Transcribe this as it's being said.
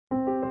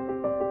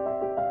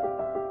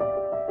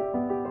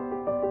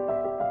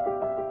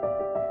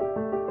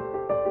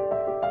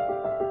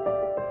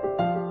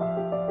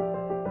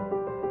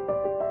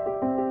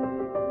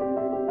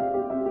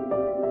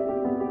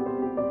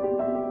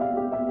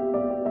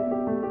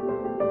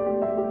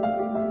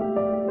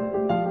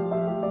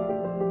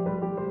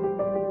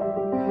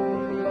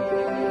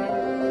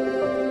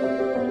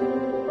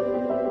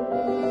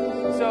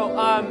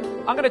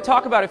I'm going to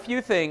talk about a few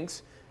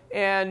things,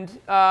 and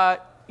I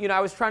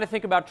was trying to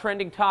think about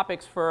trending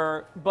topics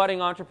for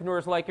budding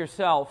entrepreneurs like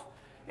yourself,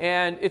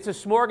 and it's a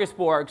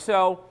smorgasbord.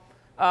 So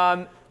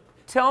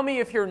tell me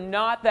if you're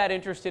not that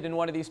interested in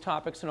one of these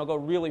topics, and I'll go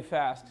really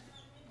fast.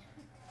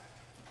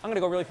 I'm going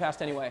to go really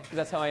fast anyway, because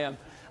that's how I am.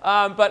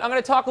 But I'm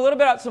going to talk a little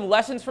bit about some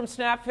lessons from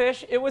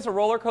Snapfish. It was a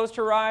roller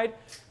coaster ride.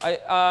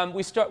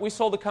 We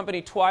sold the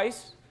company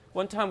twice.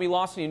 One time we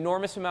lost an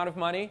enormous amount of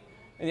money,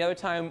 and the other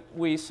time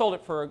we sold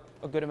it for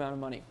a good amount of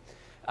money.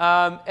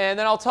 And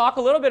then I'll talk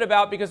a little bit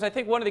about, because I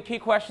think one of the key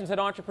questions that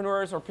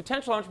entrepreneurs or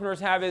potential entrepreneurs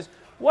have is,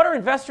 what are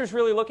investors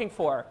really looking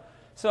for?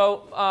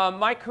 So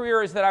my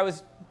career is that I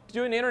was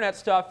doing the internet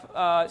stuff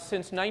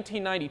since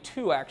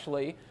 1992,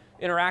 actually,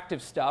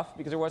 interactive stuff,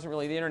 because there wasn't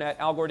really the internet.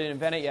 Al Gore didn't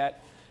invent it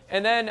yet.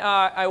 And then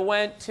I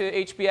went to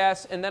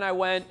HBS, and then I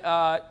went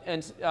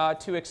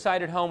to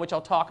Excited Home, which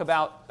I'll talk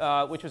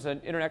about, which was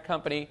an internet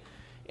company.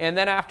 And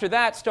then after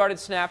that, started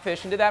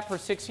Snapfish and did that for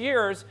 6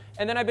 years.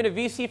 And then I've been a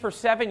VC for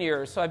 7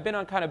 years. So I've been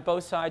on kind of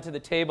both sides of the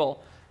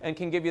table and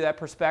can give you that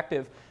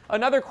perspective.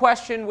 Another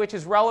question which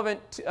is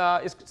relevant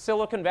is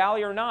Silicon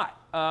Valley or not?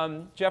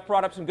 Jeff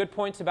brought up some good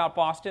points about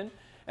Boston.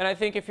 And I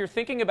think if you're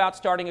thinking about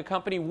starting a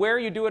company, where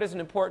you do it is an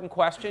important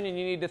question, and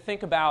you need to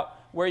think about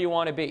where you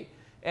want to be.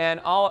 And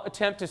I'll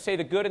attempt to say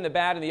the good and the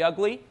bad and the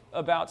ugly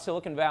about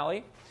Silicon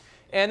Valley.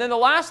 And then the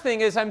last thing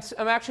is I'm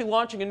actually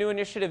launching a new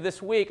initiative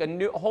this week,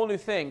 a whole new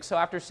thing. So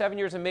after 7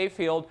 years in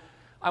Mayfield,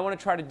 I want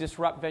to try to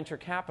disrupt venture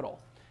capital.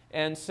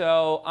 And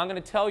so I'm going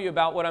to tell you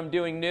about what I'm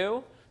doing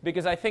new,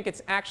 because I think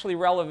it's actually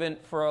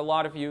relevant for a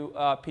lot of you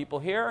people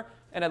here.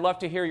 And I'd love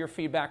to hear your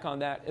feedback on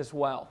that as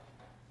well.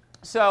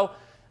 So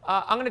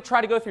I'm going to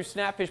try to go through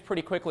Snapfish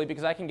pretty quickly,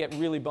 because I can get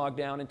really bogged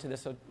down into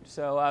this.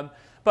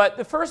 But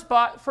the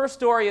first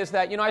story is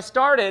that I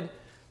started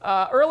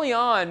early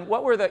on.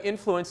 What were the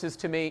influences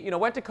to me?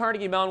 Went to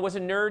Carnegie Mellon, was a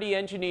nerdy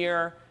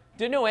engineer,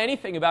 didn't know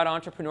anything about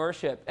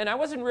entrepreneurship, and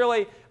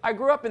I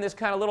grew up in this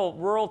kind of little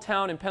rural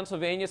town in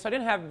Pennsylvania, so I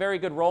didn't have very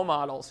good role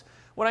models.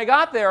 When I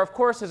got there, of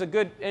course, as a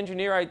good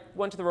engineer, I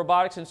went to the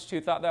Robotics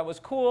Institute, thought that was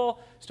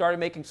cool, started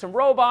making some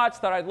robots,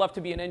 thought I'd love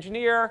to be an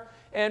engineer,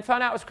 and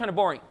found out it was kind of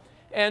boring.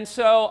 And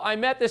so I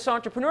met this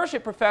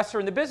entrepreneurship professor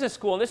in the business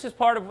school, and this is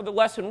part of the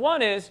lesson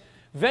one is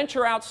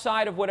venture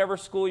outside of whatever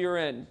school you're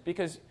in,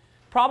 because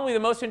probably the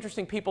most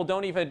interesting people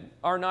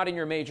are not in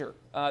your major.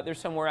 They're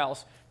somewhere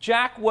else.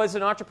 Jack was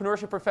an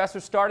entrepreneurship professor,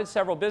 started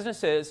several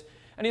businesses,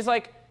 and he's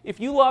like, if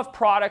you love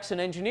products and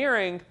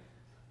engineering,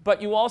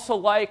 but you also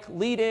like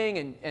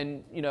leading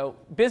and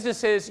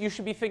businesses, you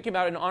should be thinking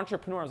about an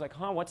entrepreneur. I was like,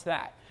 what's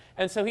that?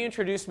 And so he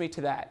introduced me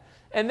to that.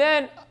 And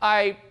then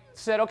I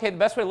said, okay, the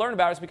best way to learn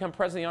about it is become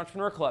president of the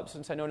Entrepreneur Club,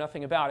 since I know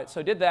nothing about it. So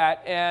I did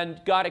that and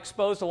got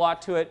exposed a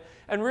lot to it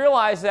and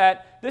realized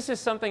that this is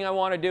something I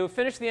want to do.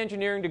 Finished the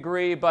engineering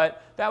degree,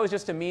 but that was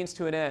just a means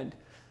to an end.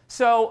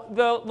 So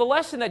the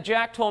lesson that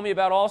Jack told me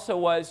about also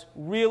was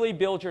really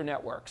build your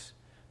networks.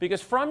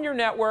 Because from your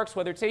networks,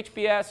 whether it's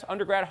HBS,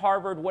 undergrad,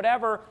 Harvard,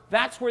 whatever,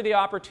 that's where the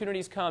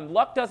opportunities come.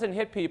 Luck doesn't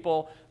hit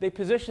people. They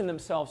position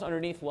themselves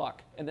underneath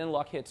luck, and then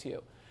luck hits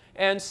you.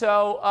 And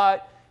so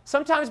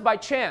sometimes by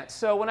chance.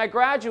 So when I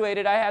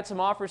graduated, I had some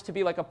offers to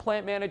be like a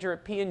plant manager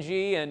at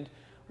P&G and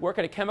work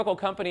at a chemical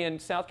company in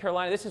South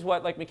Carolina. This is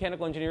what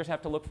mechanical engineers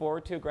have to look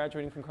forward to,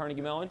 graduating from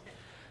Carnegie Mellon.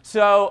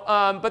 So,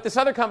 but this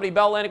other company,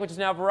 Bell Atlantic, which is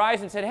now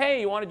Verizon, said,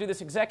 hey, you want to do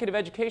this executive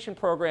education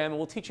program, and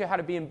we'll teach you how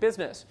to be in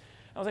business.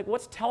 I was like,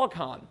 what's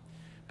telecom?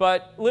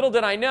 But little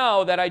did I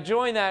know that I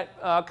joined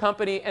that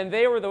company, and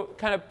they were the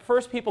kind of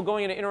first people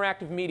going into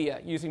interactive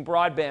media using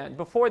broadband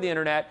before the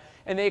internet,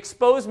 and they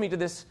exposed me to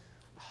this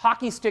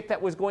hockey stick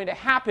that was going to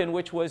happen,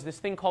 which was this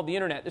thing called the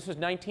internet. This was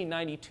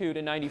 1992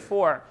 to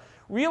 94.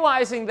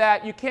 Realizing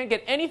that you can't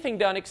get anything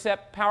done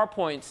except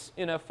PowerPoints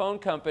in a phone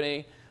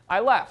company,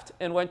 I left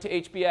and went to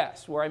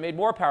HBS, where I made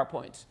more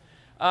PowerPoints.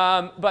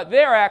 But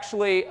there,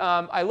 actually,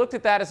 I looked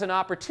at that as an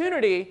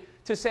opportunity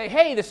to say,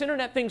 hey, this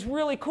internet thing's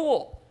really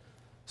cool.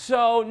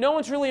 So no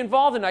one's really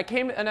involved in it. I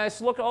came and I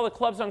looked at all the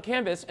clubs on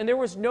campus, and there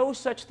was no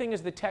such thing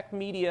as the Tech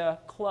Media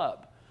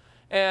Club,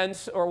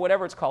 or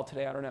whatever it's called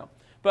today, I don't know.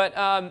 But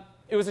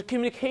it was a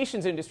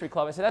communications industry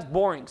club. I said, that's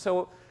boring.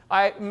 So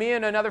me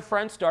and another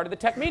friend started the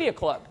Tech Media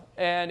Club,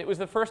 and it was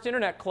the first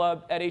internet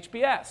club at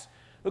HBS.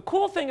 The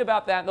cool thing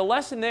about that, and the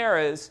lesson there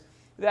is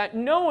that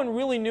no one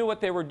really knew what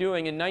they were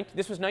doing.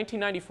 This was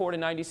 1994 to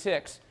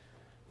 96.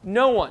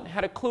 No one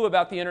had a clue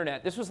about the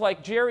internet. This was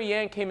like Jerry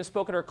Yang came and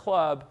spoke at our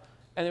club,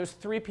 and there was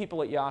 3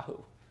 people at Yahoo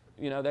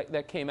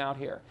that came out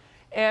here.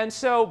 And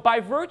so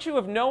by virtue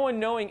of no one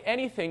knowing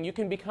anything, you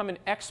can become an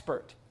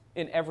expert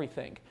in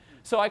everything.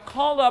 So I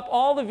called up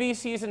all the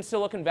VCs in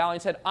Silicon Valley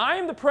and said,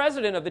 I'm the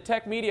president of the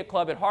Tech Media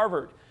Club at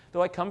Harvard. They're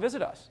like, come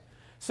visit us.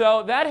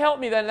 So that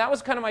helped me then. That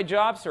was kind of my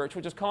job search,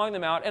 which is calling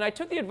them out. And I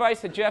took the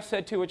advice that Jeff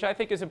said too, which I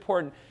think is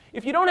important.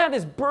 If you don't have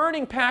this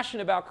burning passion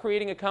about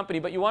creating a company,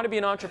 but you want to be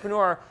an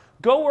entrepreneur,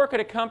 go work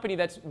at a company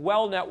that's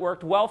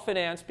well-networked,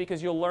 well-financed,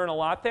 because you'll learn a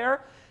lot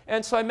there.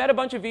 And so I met a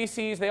bunch of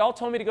VCs. They all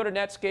told me to go to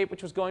Netscape,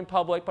 which was going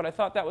public, but I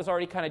thought that was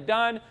already kind of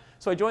done.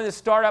 So I joined this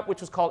startup,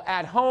 which was called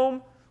At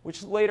Home,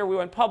 which later we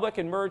went public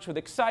and merged with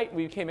Excite.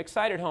 We became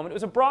Excite at Home. And it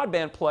was a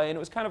broadband play, and it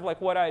was kind of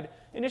like what I'd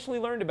initially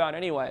learned about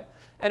anyway.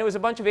 And it was a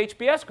bunch of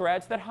HBS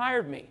grads that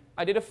hired me.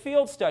 I did a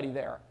field study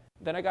there.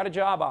 Then I got a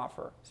job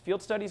offer.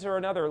 Field studies are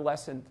another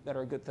lesson that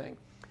are a good thing.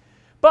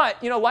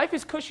 But, life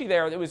is cushy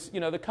there. It was,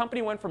 the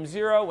company went from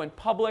zero, went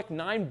public,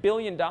 $9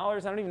 billion. I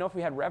don't even know if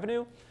we had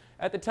revenue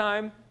at the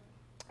time.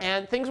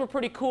 And things were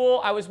pretty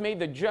cool. I was made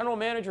the general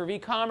manager of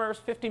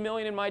e-commerce, $50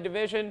 million in my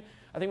division.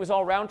 I think it was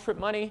all round-trip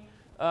money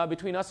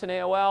between us and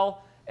AOL.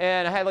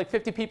 And I had like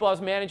 50 people I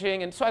was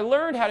managing. And so I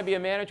learned how to be a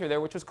manager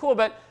there, which was cool.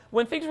 But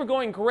when things were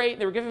going great,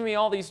 they were giving me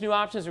all these new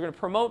options. They were going to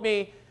promote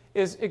me.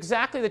 Is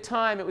exactly the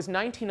time, it was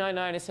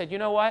 1999, I said, you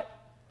know what?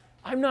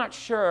 I'm not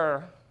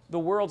sure the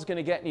world's going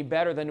to get any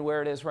better than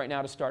where it is right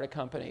now to start a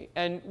company.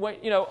 And when,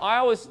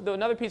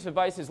 another piece of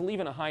advice is leave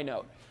on a high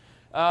note.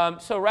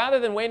 So rather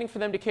than waiting for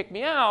them to kick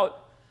me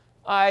out,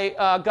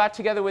 I got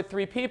together with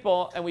 3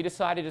 people and we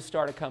decided to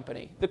start a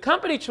company. The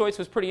company choice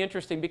was pretty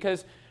interesting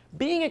because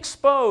being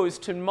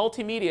exposed to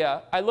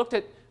multimedia, I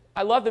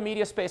love the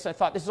media space and I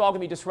thought this is all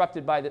going to be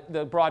disrupted by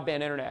the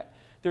broadband internet.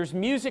 There's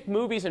music,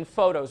 movies, and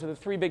photos are the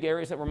 3 big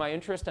areas that were my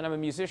interest, and I'm a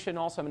musician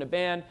also, I'm in a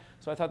band,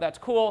 so I thought that's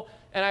cool.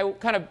 And I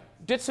kind of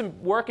did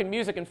some work in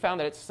music and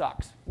found that it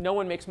sucks. No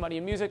one makes money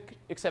in music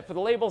except for the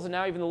labels, and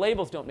now even the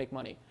labels don't make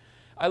money.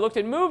 I looked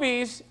at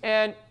movies,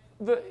 and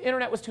the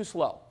internet was too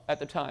slow at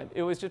the time.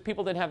 It was just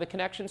people didn't have the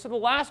connection. So the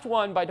last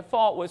one, by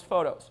default, was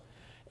photos.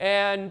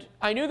 And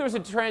I knew there was a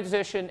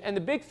transition, and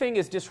the big thing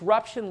is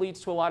disruption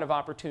leads to a lot of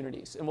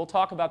opportunities. And we'll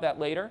talk about that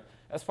later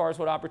as far as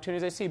what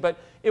opportunities I see, but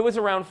it was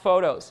around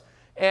photos.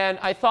 And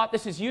I thought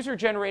this is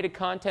user-generated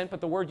content,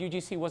 but the word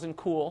UGC wasn't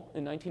cool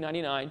in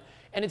 1999.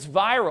 And it's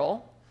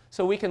viral,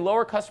 so we can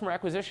lower customer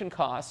acquisition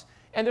costs.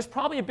 And there's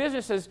probably a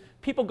business as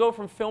people go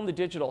from film to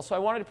digital. So I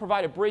wanted to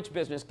provide a bridge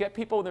business, get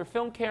people with their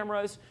film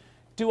cameras,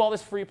 do all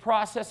this free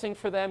processing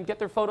for them, get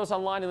their photos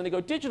online, and when they go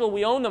digital,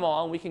 we own them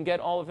all, and we can get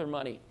all of their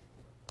money.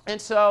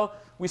 And so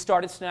we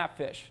started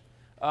Snapfish,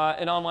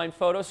 an online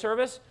photo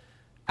service.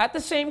 At the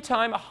same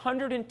time,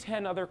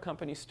 110 other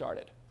companies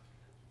started.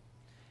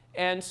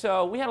 And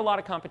so we had a lot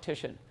of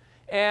competition.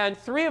 And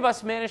 3 of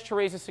us managed to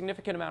raise a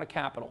significant amount of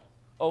capital.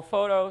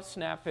 Ophoto,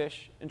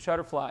 Snapfish, and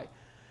Shutterfly.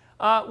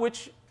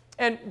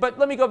 But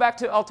let me go back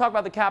to, I'll talk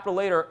about the capital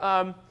later.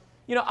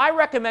 I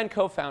recommend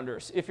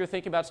co-founders if you're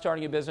thinking about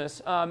starting a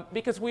business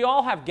because we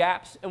all have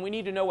gaps and we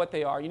need to know what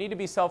they are. You need to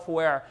be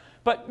self-aware.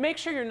 But make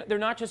sure they're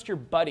not just your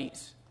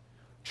buddies.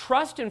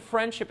 Trust and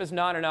friendship is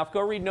not enough.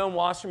 Go read Noam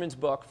Wasserman's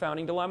book,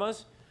 Founding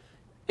Dilemmas.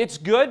 It's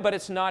good, but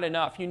it's not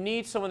enough. You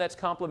need someone that's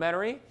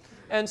complementary.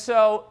 And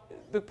so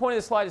the point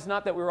of the slide is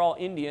not that we were all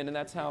Indian and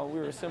that's how we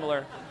were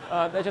similar.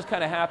 That just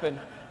kind of happened.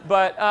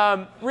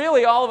 But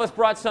really, all of us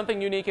brought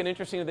something unique and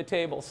interesting to the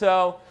table.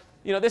 So,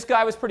 this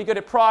guy was pretty good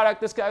at product.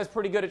 This guy was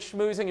pretty good at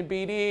schmoozing and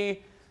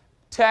BD,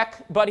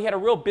 tech, but he had a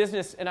real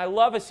business. And I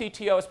love a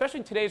CTO, especially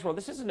in today's world.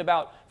 This isn't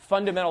about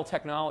fundamental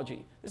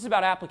technology. This is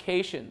about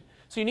application.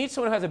 So you need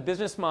someone who has a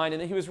business mind,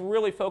 and he was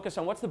really focused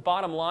on what's the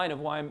bottom line of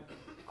why I'm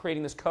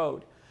creating this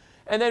code.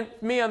 And then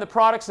me on the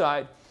product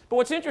side. But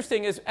what's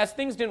interesting is, as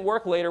things didn't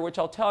work later, which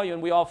I'll tell you,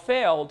 and we all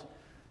failed,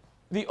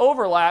 the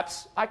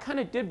overlaps, I kind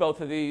of did both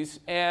of these,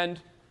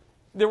 and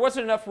there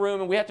wasn't enough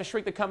room, and we had to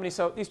shrink the company,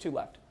 so these 2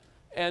 left.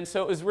 And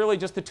so it was really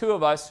just the 2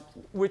 of us,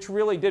 which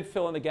really did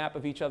fill in the gap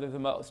of each other the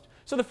most.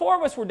 So the 4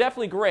 of us were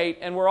definitely great,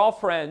 and we're all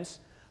friends,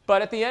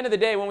 but at the end of the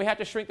day, when we had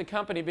to shrink the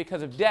company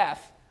because of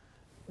death,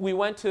 we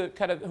went to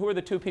kind of who are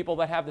the 2 people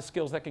that have the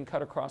skills that can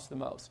cut across the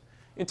most.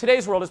 In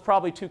today's world, it's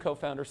probably 2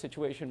 co-founder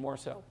situation more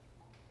so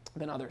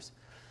than others.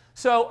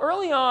 So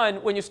early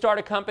on, when you start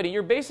a company,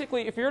 you're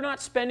basically, if you're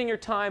not spending your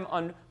time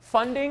on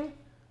funding,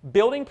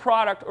 building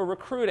product, or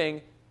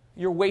recruiting,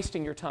 you're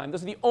wasting your time.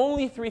 Those are the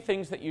only 3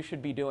 things that you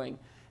should be doing.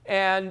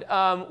 And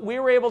we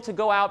were able to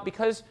go out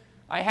because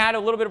I had a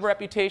little bit of a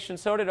reputation.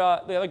 So did the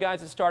other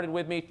guys that started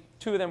with me.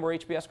 2 of them were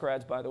HBS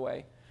grads, by the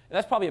way. And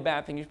that's probably a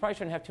bad thing. You probably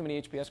shouldn't have too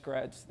many HBS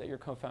grads that you're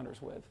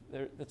co-founders with.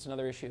 That's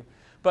another issue.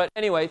 But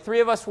anyway,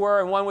 3 of us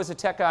were, and 1 was a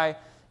tech guy.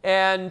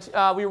 And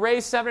we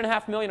raised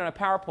 $7.5 million on a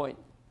PowerPoint.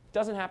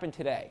 Doesn't happen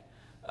today.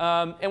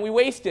 And we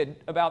wasted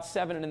about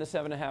 $7 in the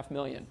 $7.5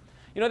 million.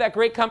 That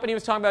great company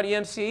was talking about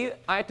EMC?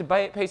 I had to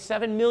pay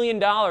 $7 million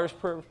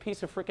per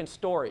piece of freaking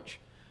storage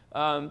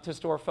to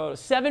store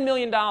photos. $7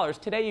 million.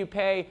 Today you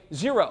pay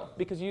 0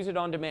 because you use it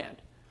on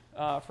demand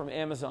from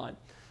Amazon.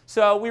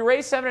 So we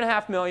raised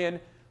 $7.5 million.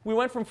 We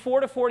went from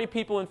 4 to 40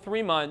 people in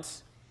 3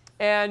 months.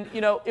 And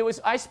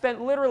I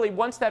spent literally,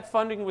 once that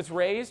funding was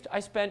raised,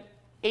 I spent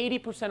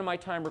 80% of my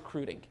time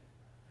recruiting.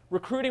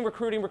 Recruiting,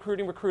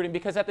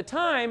 because at the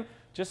time,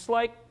 just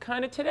like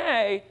kind of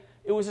today,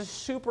 it was a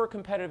super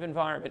competitive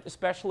environment,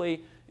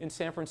 especially in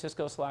San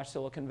Francisco /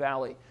 Silicon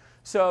Valley.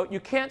 So you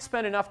can't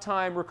spend enough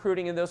time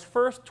recruiting, and those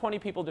first 20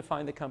 people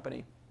define the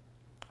company.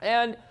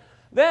 And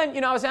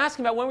then, I was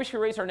asking about when we should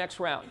raise our next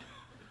round.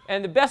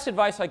 And the best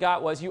advice I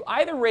got was you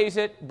either raise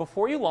it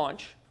before you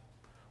launch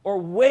or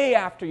way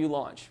after you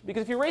launch.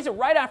 Because if you raise it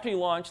right after you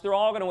launch, they're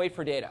all going to wait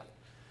for data.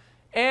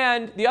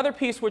 And the other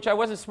piece, which I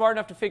wasn't smart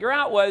enough to figure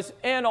out, was,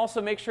 and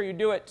also make sure you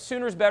do it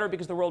sooner is better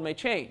because the world may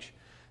change.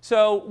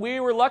 So we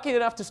were lucky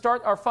enough to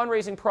start our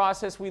fundraising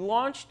process. We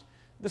launched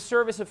the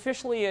service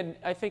officially in,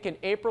 I think, in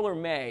April or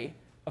May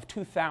of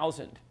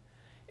 2000.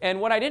 And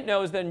what I didn't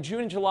know is that in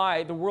June and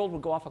July, the world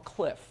would go off a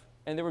cliff,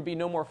 and there would be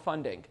no more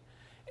funding.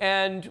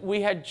 And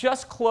we had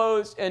just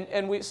closed,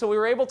 so we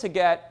were able to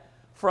get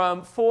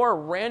from 4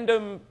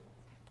 random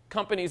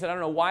companies that I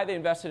don't know why they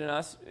invested in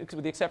us,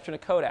 with the exception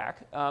of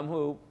Kodak,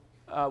 who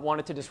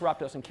wanted to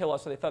disrupt us and kill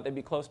us, so they thought they'd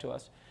be close to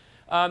us.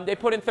 They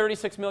put in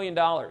 $36 million.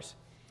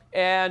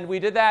 And we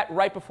did that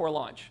right before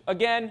launch.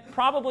 Again,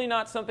 probably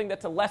not something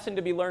that's a lesson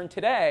to be learned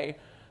today,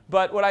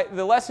 but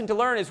the lesson to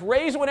learn is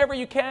raise whenever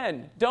you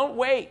can. Don't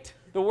wait.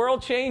 The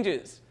world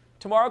changes.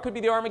 Tomorrow could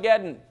be the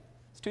Armageddon.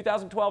 It's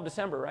 2012,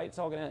 December, right? It's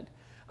all going to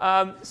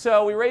end.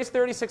 So we raised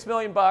 $36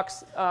 million.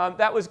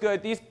 That was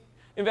good. These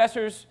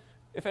investors,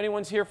 if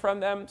anyone's here from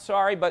them,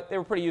 sorry, but they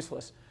were pretty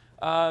useless.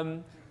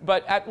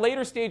 But at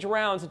later stage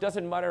rounds, it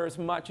doesn't matter as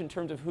much in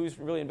terms of who's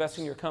really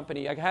investing in your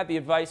company. I had the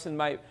advice in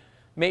my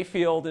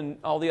Mayfield and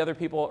all the other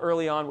people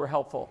early on were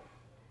helpful.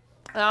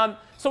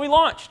 So we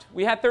launched.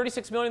 We had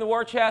 $36 million in the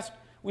war chest.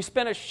 We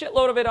spent a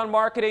shitload of it on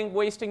marketing,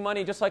 wasting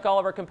money just like all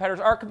of our competitors.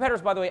 Our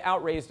competitors, by the way,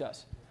 outraised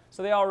us.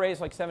 So they all raised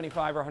like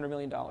 $75 or $100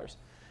 million.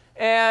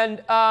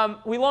 And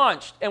we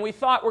launched, and we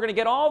thought we're going to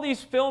get all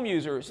these film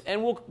users,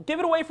 and we'll give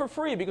it away for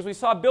free because we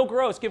saw Bill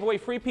Gross give away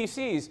free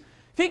PCs.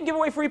 If he can give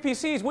away free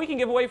PCs, we can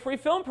give away free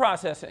film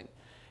processing.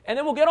 And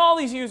then we'll get all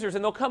these users,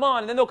 and they'll come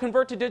on, and then they'll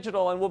convert to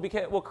digital, and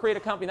we'll create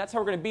a company. That's how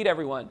we're going to beat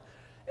everyone.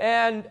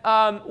 And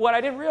what I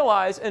didn't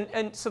realize,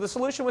 and so the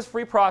solution was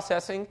free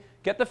processing,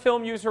 get the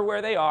film user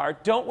where they are,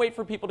 don't wait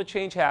for people to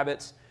change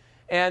habits.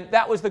 And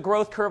that was the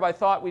growth curve I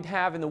thought we'd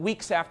have in the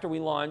weeks after we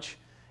launch,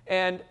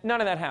 and none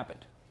of that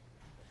happened.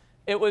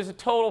 It was a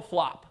total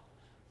flop.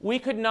 We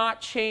could not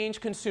change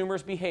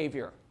consumers'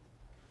 behavior.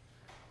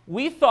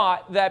 We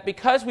thought that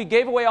because we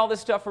gave away all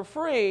this stuff for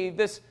free,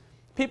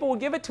 people would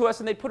give it to us,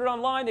 and they'd put it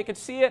online, they could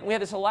see it, and we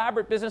had this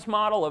elaborate business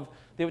model of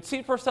they would see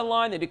it first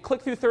online, they'd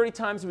click through 30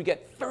 times, and we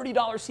get $30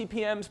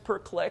 CPMs per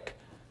click.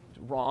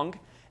 Wrong.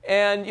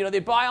 And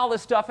they'd buy all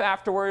this stuff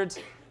afterwards.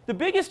 The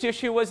biggest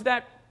issue was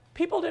that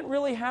people didn't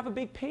really have a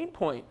big pain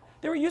point.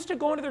 They were used to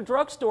going to their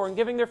drugstore and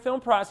giving their film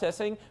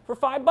processing for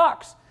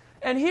 $5.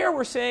 And here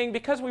we're saying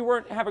because we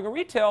weren't having a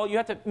retail, you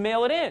have to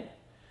mail it in.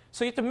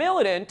 So you have to mail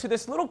it in to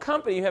this little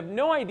company you have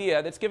no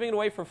idea that's giving it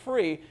away for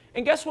free.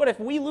 And guess what? If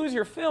we lose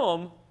your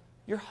film,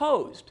 you're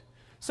hosed.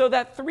 So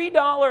that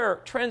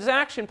 $3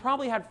 transaction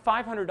probably had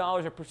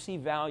 $500 of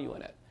perceived value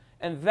in it.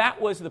 And that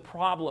was the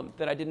problem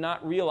that I did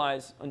not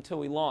realize until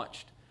we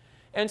launched.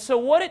 And so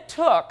what it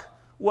took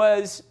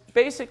was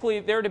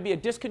basically there to be a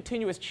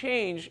discontinuous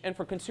change and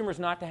for consumers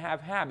not to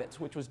have habits,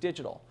 which was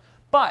digital.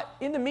 But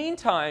in the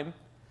meantime,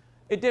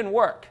 it didn't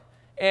work.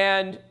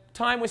 And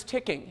time was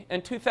ticking.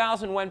 And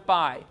 2000 went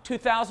by.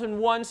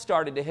 2001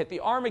 started to hit.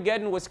 The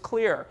Armageddon was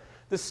clear.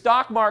 The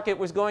stock market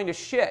was going to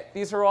shit.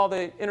 These are all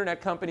the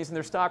internet companies and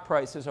their stock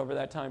prices over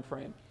that time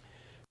frame.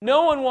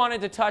 No one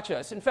wanted to touch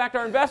us. In fact,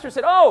 our investors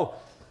said, oh,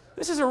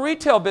 this is a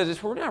retail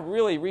business. We're not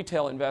really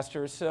retail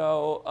investors,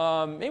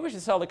 so maybe we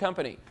should sell the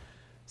company.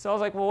 So I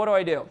was like, well, what do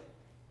I do?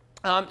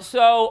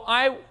 So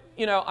I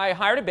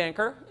hired a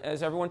banker,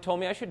 as everyone told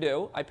me I should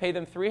do. I paid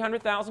them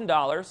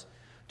 $300,000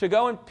 to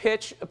go and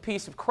pitch a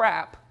piece of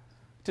crap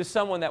to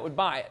someone that would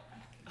buy it.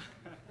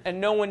 And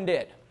no one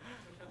did.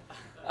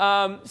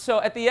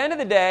 So at the end of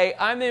the day,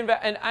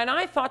 and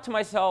I thought to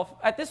myself,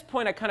 at this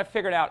point I kind of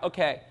figured out,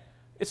 okay,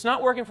 it's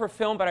not working for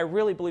film, but I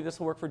really believe this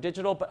will work for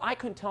digital, but I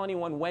couldn't tell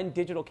anyone when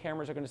digital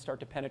cameras are going to start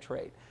to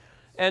penetrate.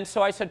 And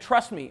so I said,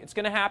 trust me, it's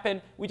going to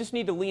happen. We just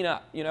need to lean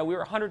up. We were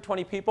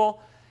 120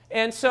 people.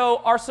 And so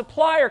our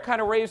supplier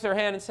kind of raised their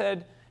hand and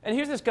said, and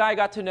here's this guy I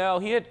got to know.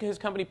 He had his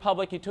company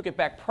public. He took it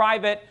back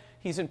private.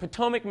 He's in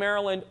Potomac,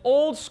 Maryland,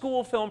 old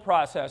school film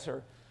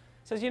processor.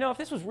 Says, if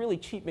this was really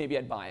cheap, maybe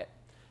I'd buy it.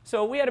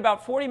 So we had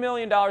about $40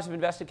 million of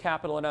invested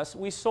capital in us.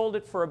 We sold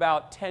it for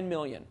about $10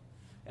 million,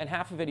 and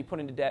half of it he put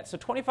into debt. So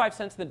 25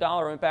 cents on the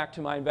dollar went back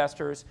to my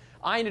investors.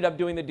 I ended up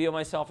doing the deal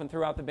myself and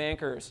threw out the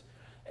bankers.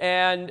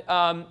 And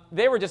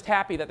they were just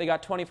happy that they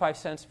got 25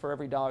 cents for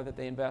every dollar that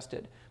they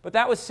invested. But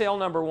that was sale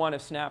number 1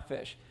 of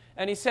Snapfish.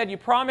 And he said, you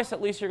promise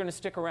at least you're going to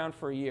stick around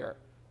for a year.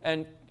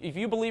 And if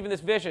you believe in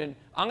this vision,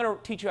 I'm going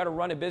to teach you how to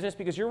run a business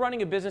because you're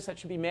running a business that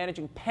should be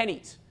managing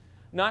pennies,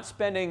 not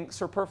spending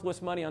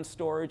superfluous money on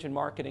storage and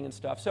marketing and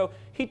stuff. So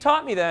he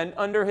taught me then,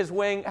 under his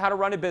wing, how to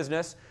run a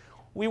business.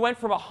 We went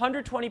from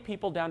 120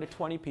 people down to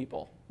 20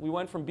 people. We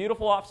went from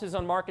beautiful offices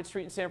on Market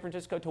Street in San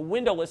Francisco to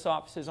windowless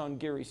offices on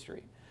Geary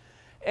Street.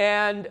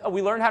 And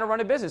we learned how to run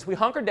a business. We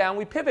hunkered down,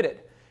 we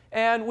pivoted.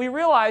 And we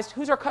realized,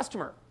 who's our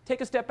customer? Take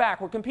a step back.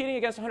 We're competing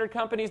against 100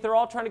 companies. They're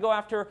all trying to go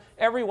after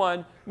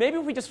everyone. Maybe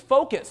if we just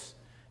focus.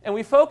 And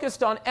we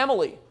focused on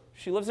Emily.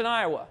 She lives in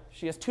Iowa.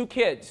 She has 2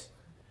 kids.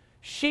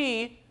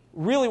 She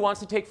really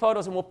wants to take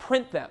photos and will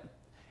print them.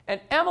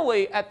 And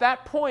Emily, at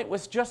that point,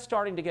 was just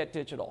starting to get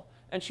digital.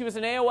 And she was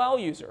an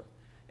AOL user.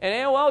 And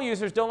AOL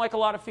users don't like a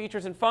lot of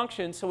features and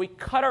functions, so we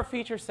cut our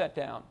feature set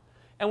down.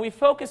 And we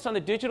focused on the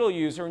digital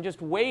user and just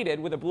waited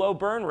with a low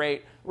burn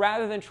rate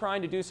rather than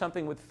trying to do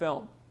something with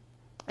film.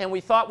 And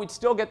we thought we'd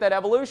still get that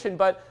evolution,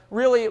 but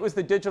really it was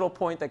the digital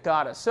point that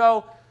got us.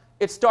 So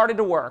it started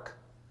to work.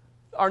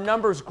 Our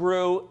numbers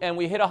grew, and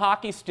we hit a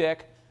hockey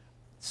stick.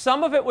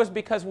 Some of it was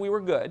because we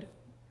were good.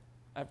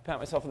 I pat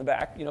myself on the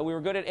back. We were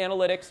good at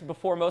analytics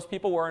before most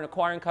people were, and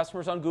acquiring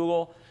customers on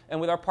Google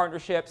and with our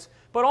partnerships.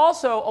 But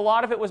also, a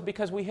lot of it was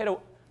because we hit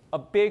a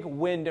big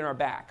wind in our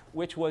back,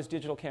 which was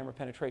digital camera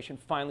penetration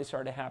finally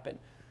started to happen.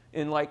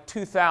 In like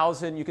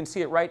 2000, you can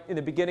see it right in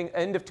the beginning,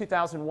 end of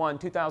 2001,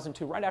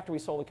 2002, right after we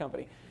sold the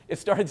company, it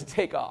started to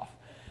take off.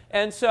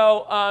 And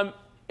so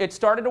it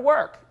started to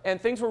work.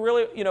 And things were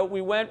really,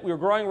 we were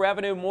growing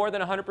revenue more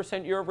than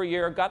 100% year over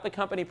year, got the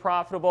company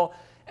profitable,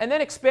 and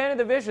then expanded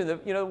the vision.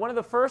 One of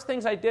the first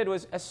things I did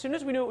was, as soon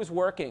as we knew it was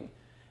working,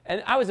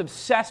 and I was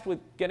obsessed with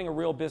getting a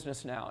real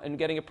business now and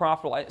getting it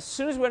profitable. As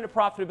soon as we went into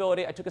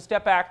profitability, I took a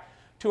step back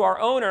to our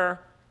owner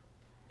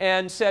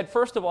and said,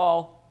 first of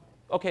all,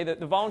 okay,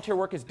 the volunteer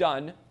work is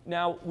done.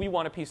 Now we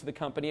want a piece of the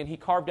company. And he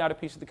carved out a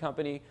piece of the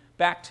company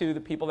back to the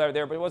people that are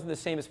there, but it wasn't the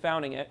same as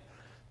founding it.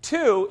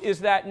 Two is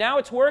that now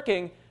it's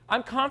working.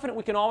 I'm confident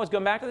we can always go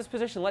back to this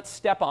position. Let's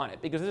step on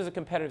it, because this is a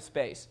competitive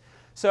space.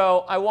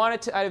 So I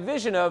had a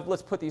vision of,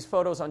 let's put these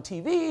photos on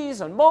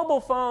TVs, on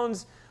mobile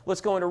phones.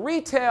 Let's go into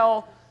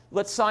retail.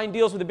 Let's sign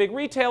deals with the big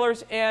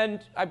retailers.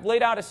 And I've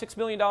laid out a $6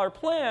 million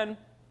plan.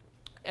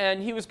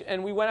 And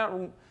we went out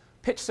and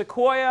pitched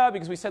Sequoia,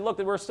 because we said, look,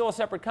 we're still a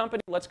separate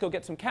company. Let's go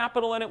get some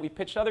capital in it. We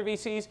pitched other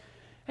VCs.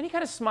 And he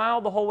kind of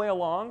smiled the whole way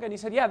along. And he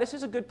said, yeah, this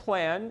is a good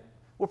plan.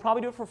 We'll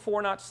probably do it for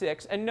 4, not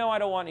 6. And no, I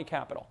don't want any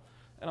capital.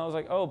 And I was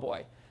like, oh,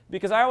 boy.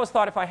 Because I always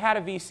thought if I had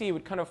a VC, it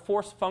would kind of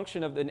force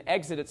function of an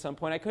exit at some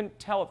point. I couldn't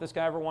tell if this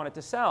guy ever wanted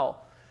to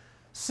sell.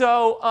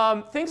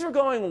 So things were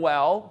going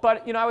well.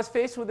 But I was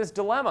faced with this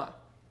dilemma.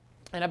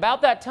 And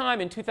about that time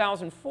in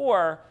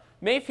 2004,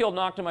 Mayfield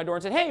knocked on my door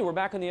and said, hey, we're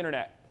back on the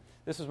internet.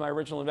 This was my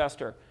original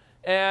investor.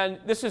 And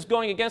this is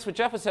going against what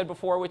Jeff had said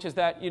before, which is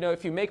that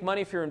if you make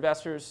money for your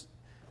investors,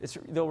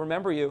 they'll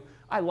remember you.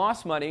 I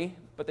lost money,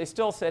 but they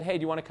still said, hey,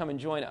 do you want to come and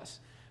join us?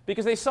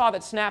 Because they saw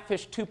that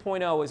Snapfish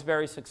 2.0 was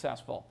very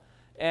successful.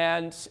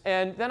 And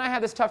then I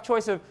had this tough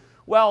choice of,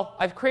 well,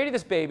 I've created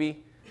this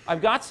baby.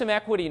 I've got some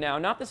equity now,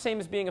 not the same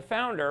as being a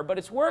founder, but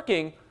it's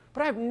working.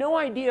 But I have no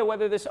idea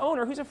whether this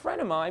owner, who's a friend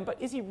of mine, but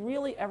is he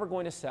really ever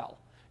going to sell?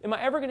 Am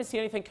I ever going to see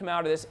anything come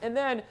out of this? And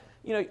then,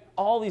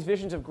 all these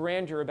visions of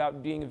grandeur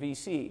about being a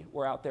VC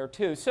were out there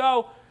too.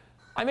 So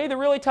I made the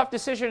really tough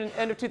decision at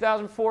the end of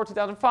 2004,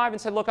 2005,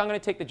 and said, look, I'm going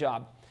to take the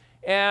job.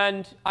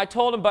 And I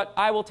told him, but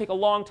I will take a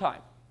long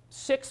time.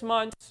 6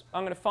 months,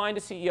 I'm going to find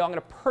a CEO. I'm going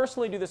to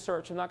personally do the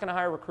search. I'm not going to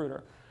hire a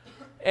recruiter.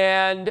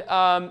 And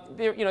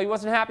he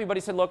wasn't happy, but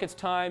he said, look, it's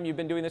time. You've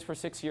been doing this for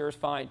 6 years.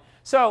 Fine.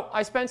 So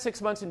I spent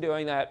 6 months in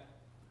doing that.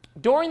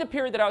 During the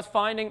period that I was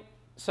finding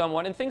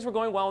someone, and things were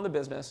going well in the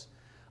business,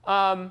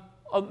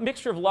 a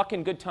mixture of luck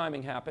and good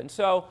timing happened.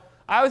 So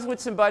I was with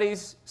some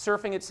buddies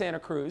surfing at Santa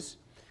Cruz.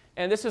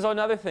 And this is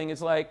another thing.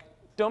 It's like,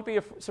 don't be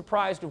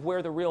surprised of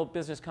where the real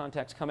business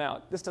contacts come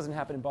out. This doesn't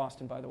happen in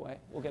Boston, by the way.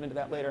 We'll get into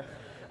that later.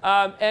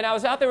 And I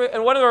was out there,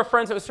 and one of our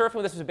friends that was surfing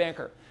with us was a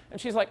banker.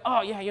 And she's like,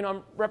 oh, yeah,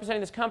 I'm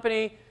representing this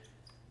company.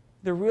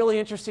 They're really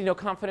interested,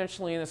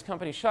 confidentially in this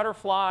company,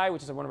 Shutterfly,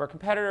 which is one of our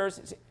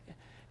competitors.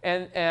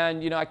 And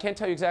I can't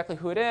tell you exactly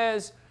who it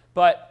is,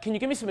 but can you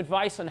give me some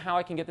advice on how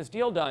I can get this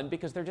deal done?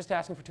 Because they're just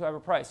asking for too high of a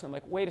price. And I'm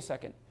like, wait a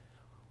second.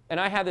 And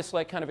I had this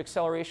kind of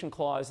acceleration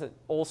clause, that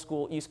old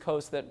school East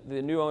Coast that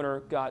the new owner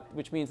got,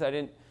 which means that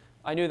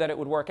I knew that it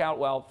would work out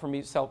well for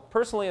me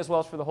personally as well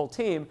as for the whole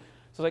team.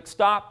 So I was like,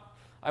 stop.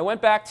 I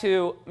went back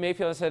to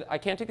Mayfield and said, I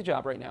can't take the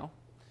job right now.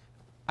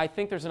 I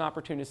think there's an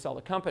opportunity to sell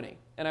the company.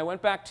 And I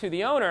went back to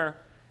the owner,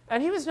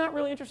 and he was not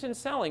really interested in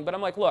selling. But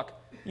I'm like, look,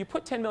 you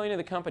put $10 million in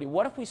the company.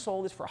 What if we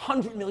sold this for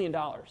 $100 million?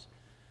 I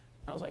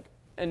was like,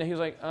 and he was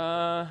like,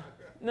 no,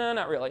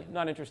 not really,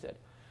 not interested.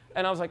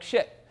 And I was like,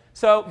 shit.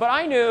 So, but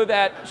I knew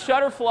that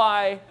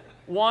Shutterfly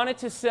wanted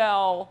to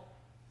sell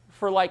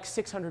for like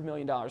 $600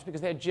 million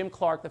because they had Jim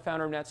Clark, the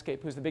founder of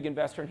Netscape, who's the big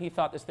investor, and he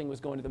thought this thing was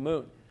going to the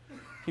moon.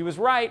 He was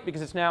right,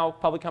 because it's now a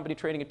public company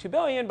trading at $2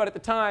 billion, but at the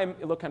time,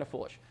 it looked kind of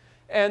foolish.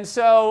 And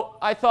so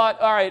I thought,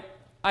 all right,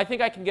 I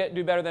think I can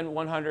do better than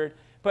 100.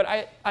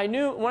 But I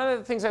knew one of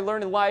the things I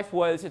learned in life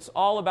was it's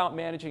all about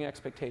managing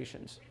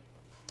expectations.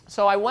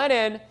 So I went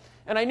in,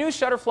 and I knew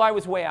Shutterfly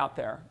was way out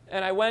there.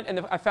 And I went, and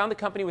I found the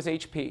company was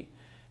HP.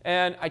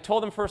 And I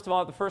told them, first of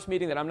all, at the first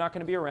meeting that I'm not going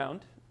to be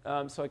around.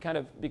 So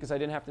I because I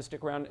didn't have to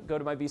stick around, go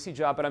to my VC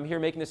job, but I'm here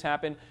making this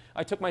happen.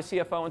 I took my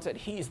CFO and said,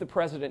 he's the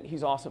president,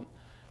 he's awesome.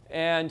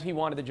 And he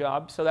wanted the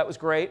job, so that was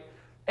great.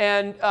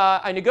 And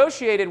I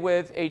negotiated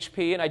with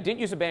HP, and I didn't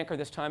use a banker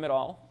this time at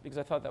all, because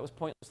I thought that was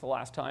pointless the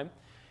last time.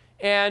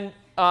 And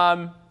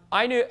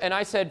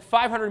I said,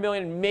 $500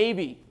 million,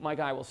 maybe my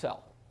guy will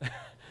sell.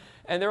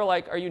 And they were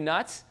like, are you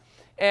nuts?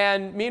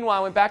 And meanwhile,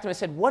 I went back to him and I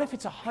said, what if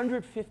it's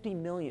 $150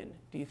 million?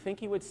 Do you think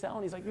he would sell?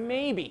 And he's like,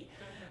 maybe.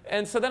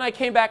 And so then I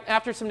came back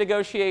after some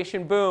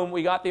negotiation. Boom,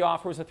 we got the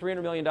offer. It was a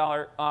 $300 million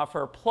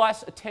offer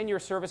plus a 10-year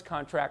service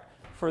contract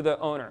for the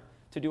owner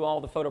to do all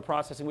the photo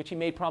processing, which he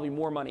made probably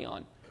more money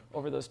on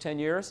over those 10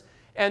 years.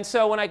 And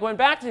so when I went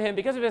back to him,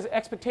 because of his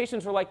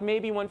expectations were like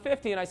maybe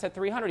 150, and I said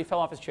 300, he fell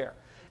off his chair.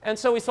 And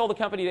so we sold the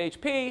company to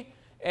HP,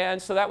 and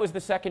so that was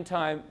the second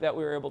time that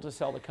we were able to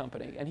sell the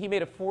company. And he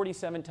made a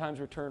 47 times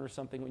return or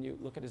something when you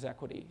look at his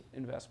equity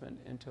investment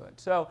into it.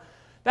 So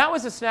that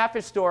was the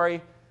Snapfish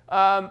story.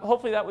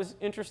 Hopefully that was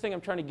interesting.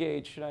 I'm trying to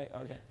gauge. Should I?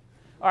 Okay.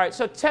 All right,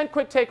 so 10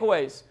 quick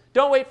takeaways.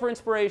 Don't wait for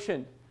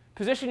inspiration.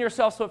 Position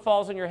yourself so it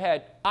falls on your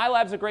head.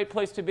 iLab's a great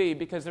place to be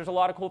because there's a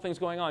lot of cool things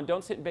going on.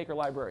 Don't sit in Baker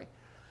Library.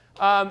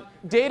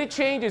 Data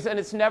changes, and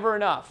it's never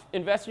enough.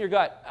 Invest in your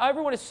gut.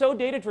 Everyone is so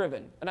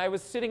data-driven. And I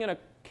was sitting in a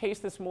case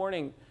this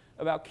morning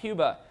about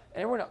Cuba,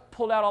 and everyone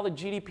pulled out all the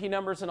GDP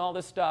numbers and all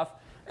this stuff,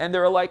 and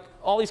there were like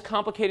all these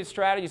complicated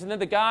strategies. And then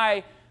the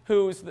guy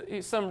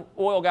he's some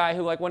oil guy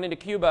who like went into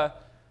Cuba,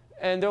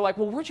 and they're like,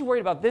 well, weren't you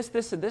worried about this,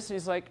 this, and this? And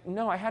he's like,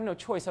 no, I had no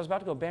choice. I was about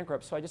to go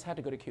bankrupt, so I just had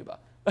to go to Cuba.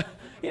 You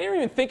didn't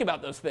even think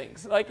about those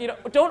things. Like,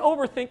 don't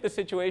overthink the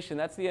situation.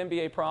 That's the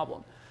MBA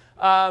problem.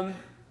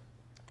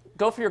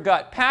 Go for your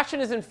gut. Passion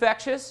is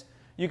infectious.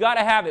 You got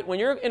to have it. When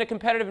you're in a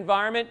competitive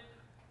environment,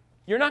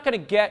 you're not going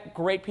to get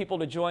great people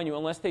to join you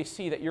unless they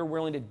see that you're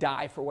willing to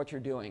die for what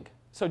you're doing.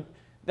 So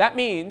that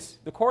means,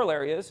 the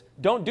corollary is,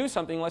 don't do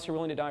something unless you're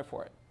willing to die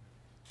for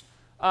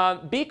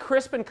it. Be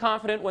crisp and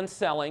confident when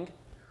selling.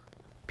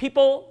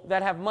 People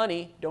that have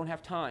money don't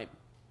have time.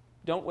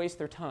 Don't waste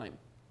their time.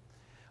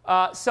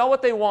 Sell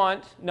what they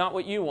want, not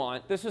what you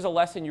want. This is a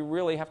lesson you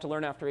really have to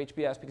learn after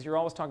HBS because you're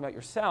always talking about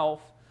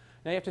yourself.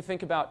 Now you have to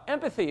think about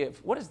empathy.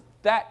 What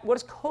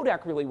does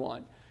Kodak really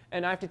want?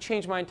 And I have to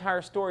change my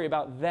entire story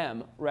about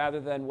them rather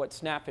than what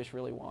Snapfish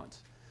really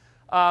wants.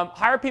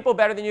 Hire people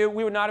better than you.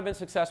 We would not have been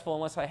successful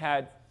unless I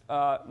had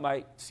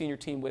my senior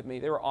team with me.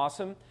 They were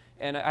awesome,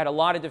 and I had a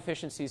lot of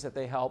deficiencies that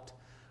they helped.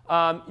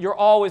 You're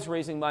always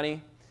raising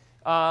money.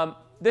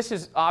 This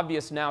is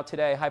obvious now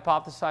today.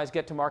 Hypothesize,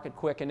 get to market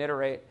quick, and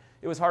iterate.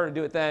 It was harder to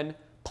do it then.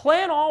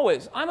 Plan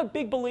always. I'm a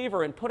big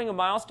believer in putting a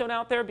milestone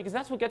out there because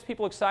that's what gets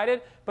people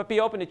excited, but be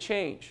open to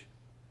change.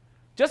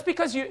 Just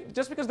because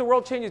the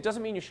world changes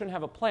doesn't mean you shouldn't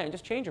have a plan.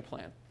 Just change your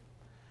plan.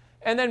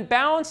 And then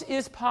balance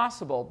is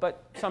possible,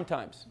 but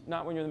sometimes,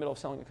 not when you're in the middle of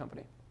selling a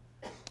company.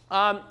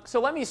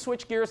 So let me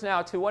switch gears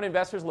now to what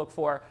investors look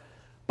for.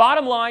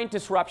 Bottom line,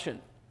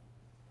 disruption.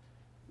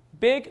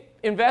 Big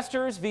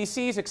investors,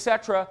 VCs,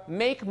 etc.,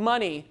 make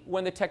money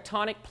when the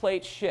tectonic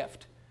plates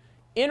shift.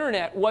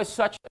 Internet was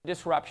such a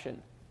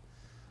disruption.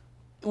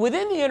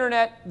 Within the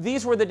internet,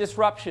 these were the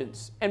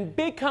disruptions. And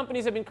big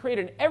companies have been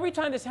created. And every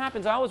time this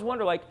happens, I always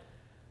wonder, like,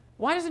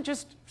 why doesn't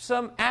just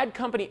some ad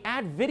company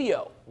add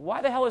video?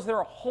 Why the hell is there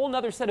a whole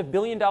other set of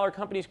billion-dollar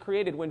companies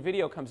created when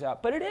video comes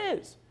out? But it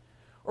is.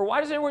 Or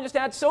why doesn't everyone just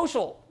add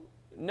social?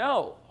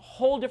 No. A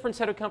whole different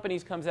set of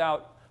companies comes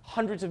out,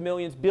 hundreds of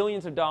millions,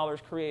 billions of dollars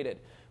created.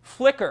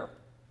 Flickr,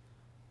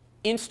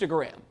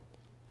 Instagram.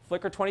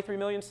 Flickr, 23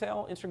 million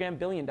sale. Instagram, $1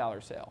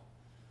 billion sale.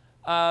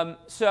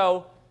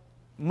 So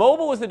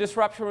mobile is the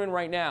disruption we're in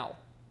right now.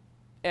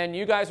 And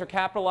you guys are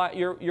capitalized.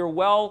 You're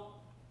well,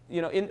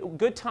 in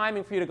good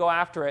timing for you to go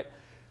after it.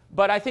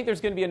 But I think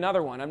there's going to be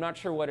another one. I'm not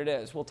sure what it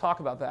is. We'll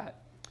talk about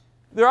that.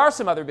 There are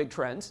some other big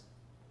trends.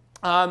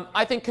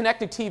 I think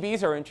connected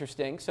TVs are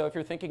interesting. So if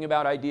you're thinking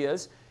about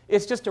ideas,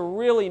 it's just a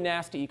really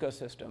nasty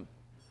ecosystem.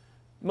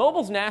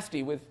 Mobile's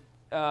nasty with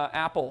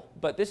Apple,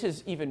 but this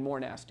is even more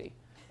nasty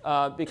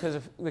because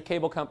of the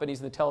cable companies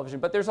and the television.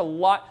 But there's a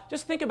lot.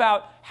 Just think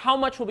about how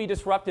much will be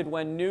disrupted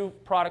when new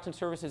products and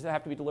services that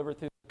have to be delivered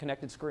through the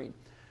connected screen.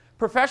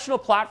 Professional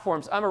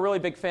platforms. I'm a really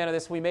big fan of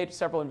this. We made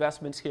several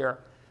investments here.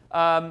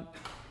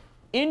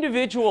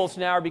 Individuals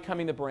now are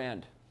becoming the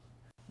brand.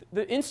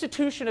 The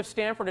institution of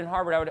Stanford and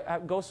Harvard, I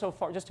would go so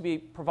far, just to be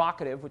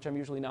provocative, which I'm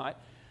usually not,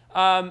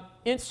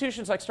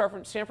 institutions like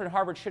Stanford and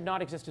Harvard should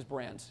not exist as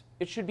brands.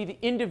 It should be the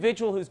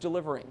individual who's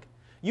delivering.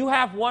 You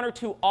have one or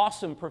two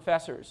awesome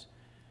professors.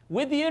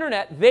 With the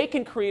internet, they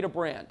can create a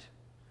brand.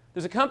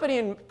 There's a company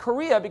in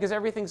Korea, because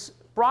everything's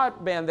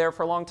broadband there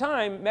for a long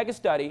time,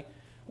 MegaStudy,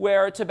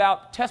 where it's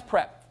about test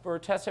prep for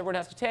tests everyone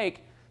has to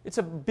take. It's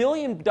a $1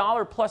 billion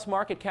plus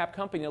market cap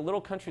company in a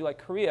little country like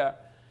Korea.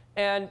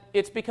 And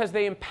it's because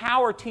they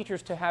empower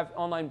teachers to have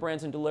online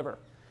brands and deliver.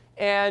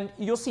 And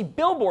you'll see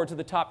billboards of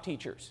the top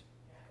teachers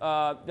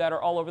that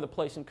are all over the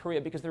place in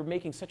Korea because they're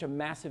making such a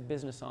massive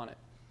business on it.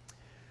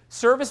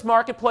 Service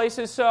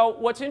marketplaces. So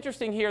what's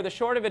interesting here, the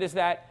short of it is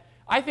that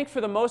I think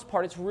for the most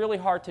part, it's really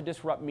hard to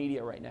disrupt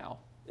media right now.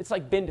 It's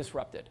like been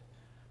disrupted.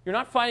 You're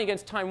not fighting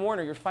against Time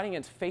Warner. You're fighting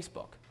against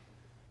Facebook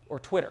or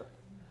Twitter.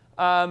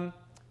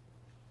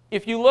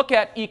 If you look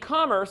at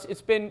e-commerce,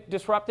 it's been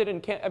disrupted,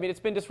 and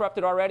it's been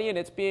disrupted already, and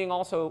it's being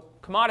also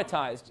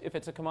commoditized if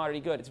it's a commodity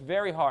good. It's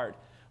very hard.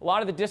 A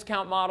lot of the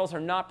discount models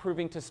are not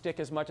proving to stick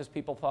as much as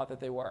people thought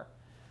that they were.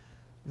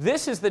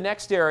 This is the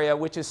next area,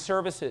 which is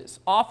services,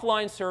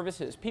 offline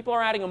services. People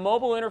are adding a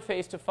mobile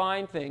interface to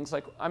find things.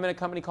 Like I'm in a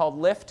company called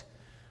Lyft,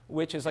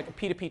 which is like a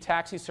P2P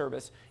taxi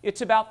service.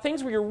 It's about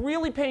things where you're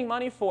really paying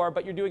money for,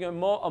 but you're doing a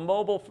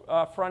mobile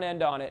front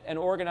end on it and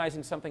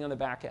organizing something on the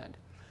back end.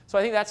 So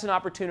I think that's an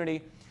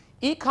opportunity.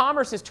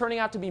 E-commerce is turning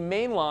out to be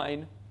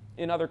mainline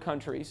in other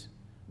countries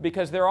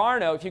because there are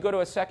no, if you go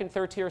to a second,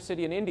 third tier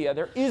city in India,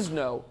 there is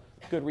no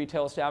good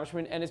retail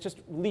establishment, and it's just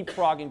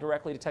leapfrogging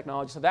directly to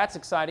technology. So that's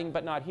exciting,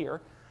 but not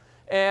here.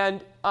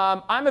 And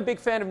I'm a big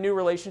fan of new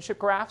relationship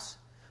graphs.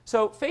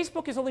 So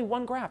Facebook is only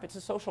one graph. It's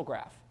a social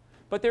graph.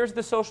 But there's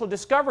the social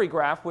discovery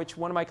graph, which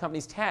one of my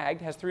companies,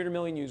 Tagged, has 300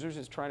 million users,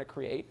 is trying to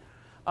create.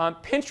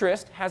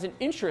 Pinterest has an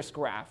interest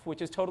graph,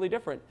 which is totally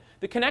different.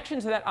 The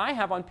connections that I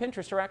have on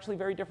Pinterest are actually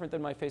very different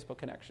than my Facebook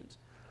connections.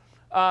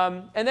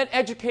 And then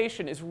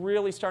education is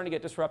really starting to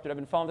get disrupted. I've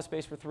been following the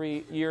space for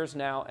 3 years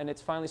now, and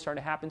it's finally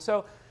starting to happen.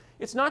 So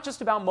it's not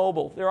just about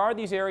mobile. There are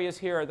these areas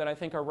here that I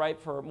think are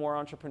ripe for more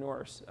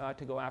entrepreneurs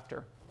to go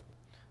after.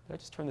 Did I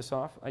just turn this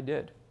off? I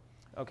did.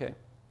 OK.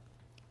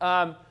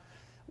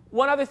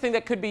 One other thing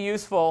that could be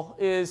useful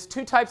is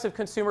 2 types of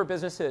consumer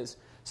businesses.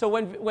 So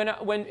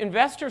when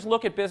investors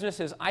look at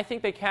businesses, I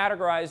think they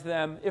categorize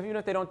them, even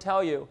if they don't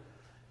tell you.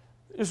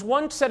 There's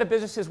one set of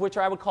businesses which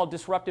I would call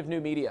disruptive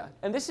new media.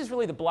 And this is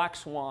really the black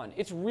swan.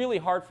 It's really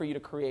hard for you to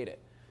create it.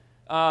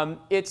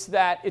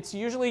 It's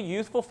usually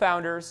youthful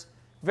founders,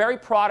 very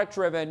product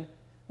driven.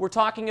 We're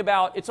talking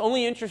about it's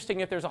only interesting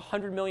if there's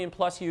 100 million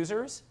plus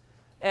users.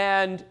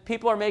 And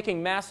people are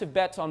making massive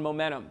bets on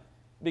momentum,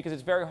 because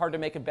it's very hard to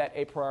make a bet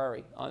a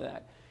priori on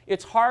that.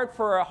 It's hard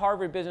for a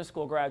Harvard Business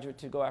School graduate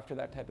to go after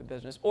that type of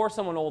business, or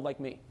someone old like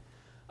me.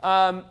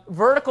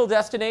 Vertical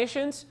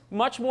destinations,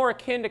 much more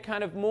akin to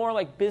kind of more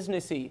like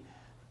businessy.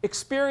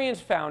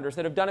 Experienced founders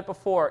that have done it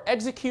before.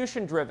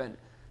 Execution driven.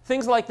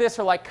 Things like this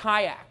are like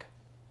Kayak.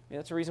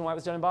 That's the reason why it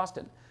was done in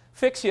Boston.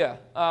 Fixia,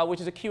 which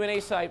is a Q&A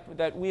site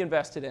that we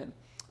invested in.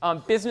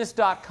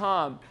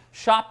 Business.com,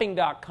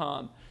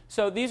 shopping.com.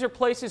 So these are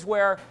places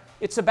where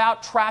it's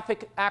about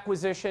traffic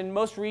acquisition.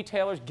 Most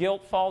retailers,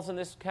 Gilt falls in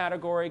this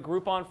category.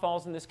 Groupon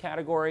falls in this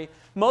category.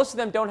 Most of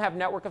them don't have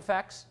network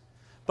effects,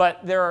 but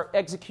they're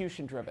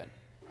execution driven.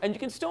 And you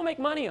can still make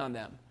money on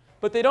them,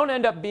 but they don't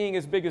end up being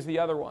as big as the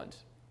other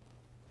ones.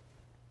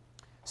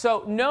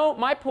 So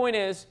my point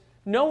is,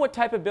 know what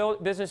type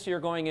of business you're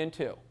going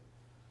into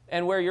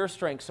and where your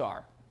strengths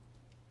are,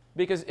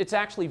 because it's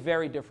actually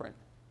very different.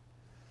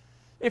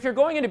 If you're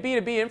going into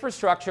B2B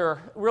infrastructure,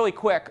 really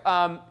quick,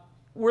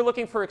 we're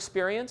looking for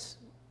experience.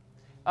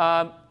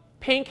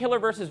 Painkiller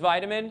versus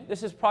vitamin.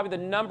 This is probably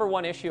the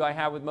 #1 issue I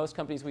have with most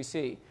companies we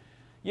see.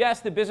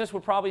 Yes, the business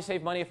would probably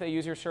save money if they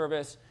use your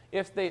service.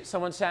 If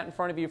someone sat in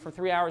front of you for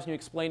 3 hours and you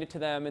explained it to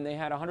them and they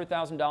had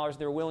 $100,000,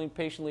 they're willing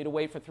patiently to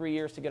wait for 3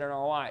 years to get an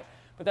ROI.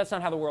 But that's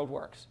not how the world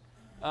works.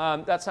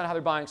 That's not how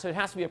they're buying. So it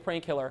has to be a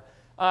painkiller.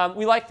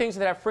 We like things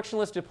that have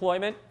frictionless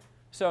deployment,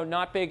 so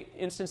not big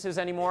instances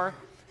anymore.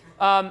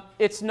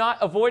 It's not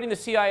avoiding the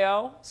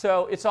CIO,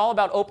 so it's all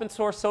about open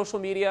source social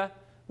media.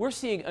 We're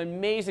seeing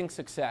amazing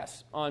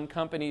success on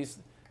companies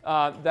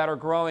that are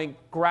growing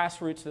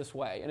grassroots this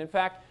way. And in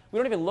fact, we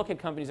don't even look at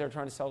companies that are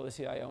trying to sell to the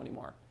CIO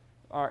anymore,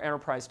 our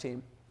enterprise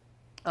team.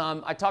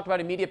 I talked about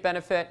immediate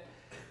benefit.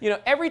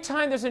 Every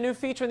time there's a new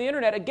feature on the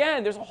internet,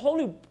 again, there's a whole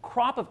new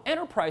crop of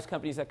enterprise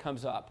companies that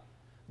comes up.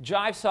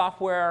 Jive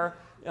Software,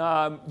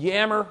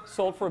 Yammer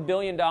sold for $1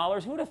 billion.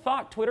 Who would have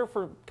thought Twitter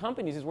for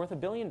companies is worth $1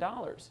 billion?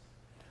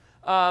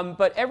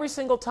 But every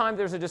single time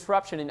there's a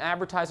disruption in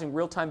advertising,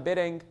 real-time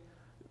bidding,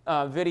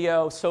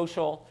 video,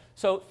 social.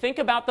 So think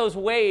about those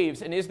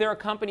waves, and is there a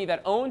company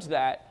that owns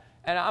that?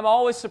 And I'm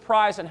always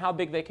surprised on how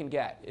big they can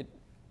get.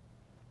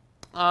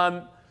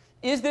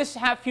 Is this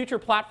have future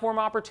platform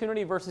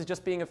opportunity versus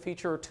just being a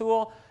feature or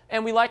tool?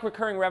 And we like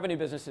recurring revenue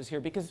businesses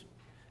here because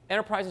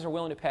enterprises are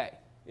willing to pay.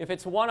 If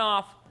it's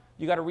one-off,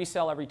 you got to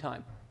resell every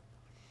time.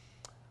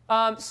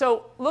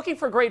 So looking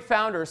for great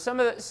founders, some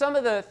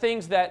of the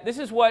things that, this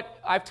is what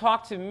I've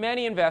talked to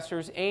many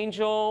investors,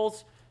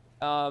 angels,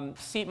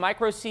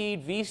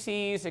 micro-seed,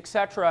 VCs, et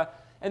cetera,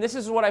 and this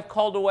is what I've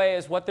called away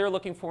as what they're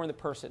looking for in the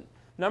person.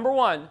 Number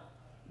one,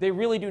 they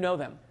really do know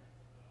them,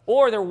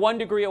 or they're 1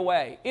 degree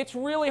away. It's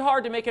really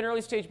hard to make an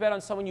early stage bet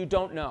on someone you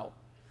don't know.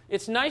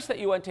 It's nice that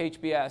you went to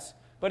HBS,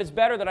 but it's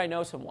better that I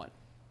know someone.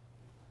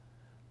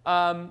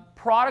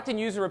 Product and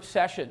user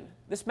obsession.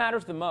 This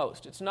matters the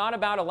most. It's not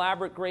about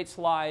elaborate, great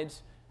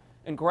slides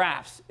and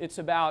graphs. It's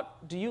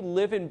about, do you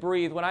live and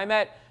breathe? When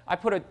I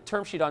put a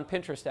term sheet on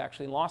Pinterest,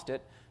 actually, and lost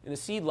it in the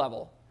seed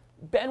level.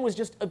 Ben was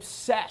just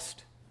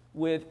obsessed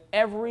with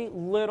every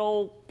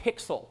little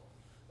pixel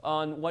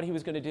on what he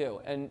was going to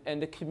do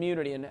and the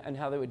community and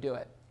how they would do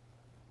it.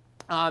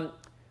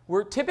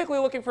 We're typically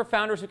looking for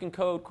founders who can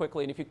code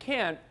quickly, and if you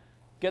can't,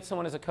 get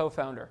someone as a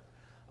co-founder.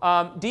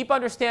 Deep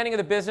understanding of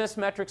the business,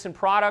 metrics, and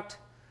product.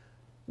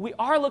 We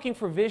are looking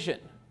for vision.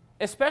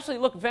 Especially,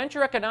 look,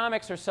 venture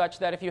economics are such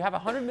that if you have a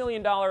 $100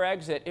 million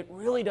exit, it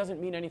really doesn't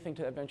mean anything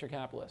to that venture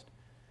capitalist.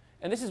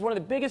 And this is one of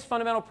the biggest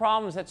fundamental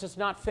problems that's just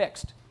not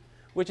fixed,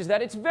 which is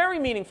that it's very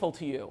meaningful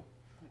to you.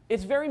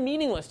 It's very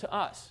meaningless to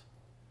us,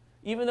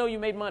 even though you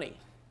made money,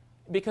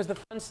 because the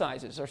fund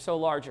sizes are so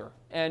larger.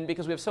 And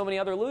because we have so many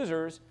other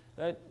losers,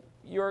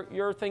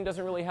 Your thing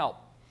doesn't really help.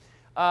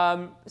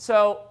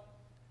 So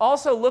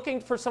also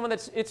looking for someone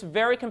it's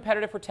very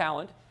competitive for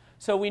talent.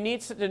 So we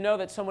need to know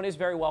that someone is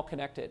very well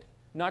connected,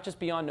 not just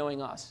beyond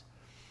knowing us.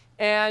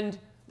 And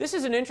this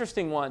is an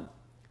interesting one.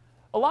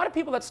 A lot of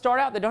people that start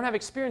out that don't have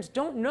experience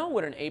don't know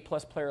what an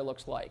A-plus player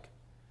looks like.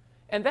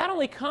 And that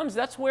only comes,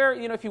 that's where,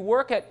 if you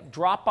work at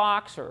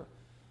Dropbox or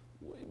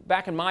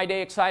back in my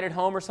day, Excited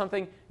Home or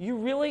something, you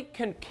really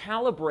can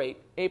calibrate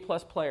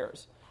A-plus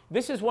players.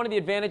 This is one of the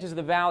advantages of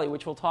the Valley,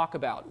 which we'll talk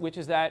about, which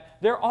is that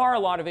there are a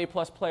lot of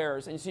A-plus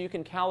players, and so you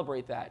can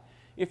calibrate that.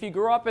 If you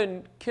grew up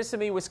in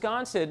Kissimmee,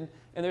 Wisconsin,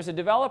 and there's a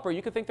developer,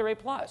 you could think they're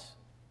A-plus.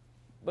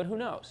 But who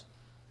knows?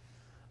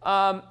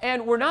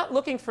 And we're not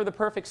looking for the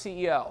perfect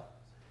CEO.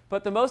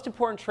 But the most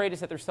important trait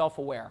is that they're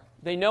self-aware.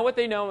 They know what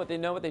they know, but they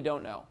know what they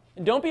don't know.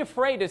 And don't be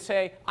afraid to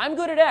say, I'm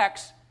good at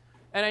X,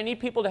 and I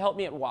need people to help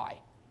me at Y.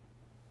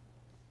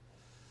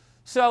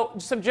 So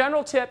some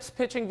general tips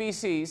pitching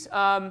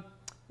VCs.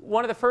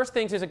 One of the first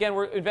things is, again,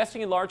 we're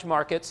investing in large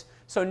markets,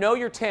 so know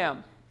your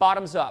TAM,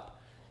 bottoms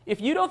up. If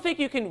you don't think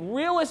you can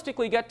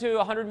realistically get to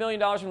 $100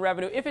 million in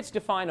revenue, if it's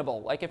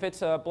definable, like if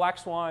it's a black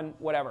swan,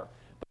 whatever,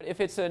 but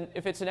if it's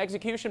an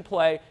execution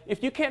play,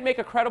 if you can't make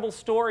a credible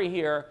story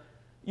here,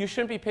 you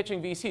shouldn't be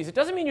pitching VCs. It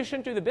doesn't mean you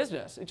shouldn't do the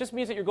business. It just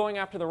means that you're going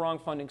after the wrong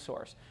funding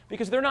source.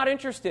 Because they're not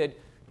interested.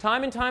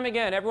 Time and time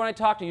again, everyone I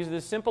talk to uses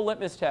this simple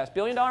litmus test. $1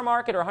 billion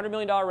market or $100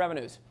 million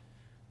revenues.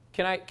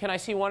 Can I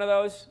see one of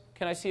those?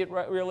 Can I see it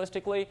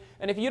realistically?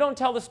 And if you don't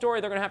tell the story,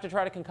 they're going to have to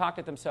try to concoct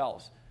it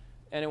themselves.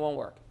 And it won't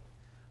work.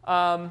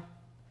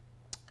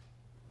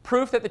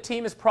 Proof that the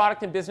team is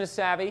product and business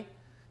savvy.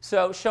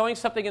 So showing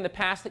something in the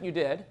past that you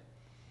did.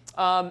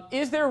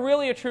 Is there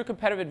really a true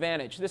competitive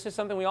advantage? This is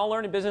something we all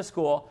learn in business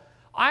school.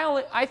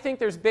 I think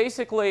there's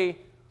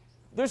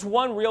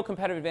one real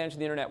competitive advantage in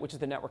the internet, which is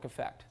the network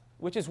effect,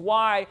 which is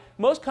why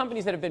most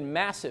companies that have been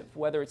massive,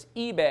 whether it's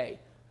eBay,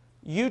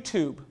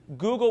 YouTube,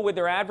 Google with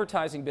their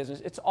advertising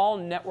business, it's all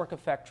network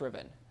effect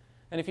driven.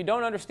 And if you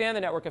don't understand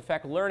the network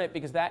effect, learn it,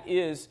 because that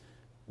is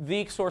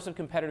the source of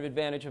competitive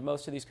advantage of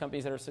most of these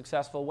companies that are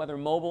successful, whether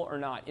mobile or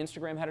not.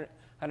 Instagram had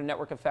a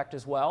network effect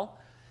as well.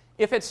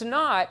 If it's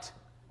not,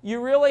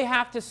 you really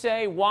have to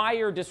say why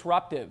you're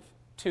disruptive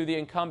to the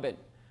incumbent.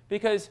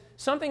 Because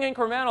something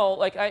incremental,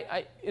 like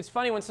it's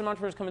funny when some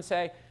entrepreneurs come and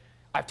say,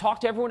 I've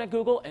talked to everyone at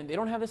Google, and they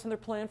don't have this in their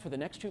plan for the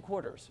next 2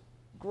 quarters.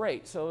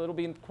 Great, so it'll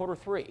be in quarter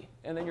 3,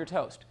 and then you're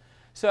toast.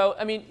 So,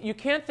 I mean, you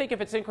can't think if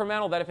it's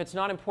incremental that if it's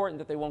not important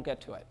that they won't get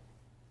to it.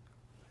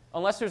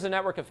 Unless there's a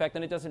network effect,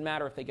 then it doesn't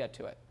matter if they get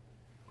to it.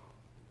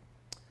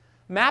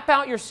 Map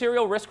out your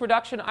serial risk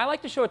reduction. I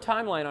like to show a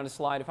timeline on a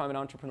slide if I'm an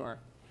entrepreneur.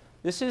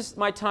 This is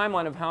my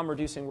timeline of how I'm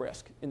reducing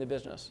risk in the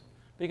business.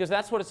 Because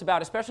that's what it's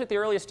about, especially at the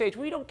earliest stage.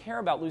 We don't care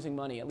about losing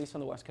money, at least on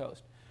the West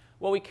Coast.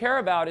 What we care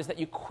about is that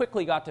you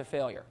quickly got to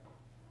failure.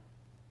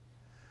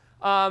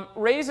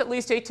 Raise at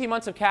least 18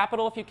 months of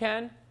capital if you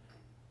can.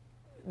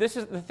 This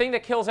is the thing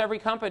that kills every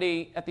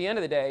company at the end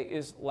of the day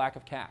is lack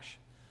of cash.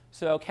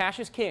 So cash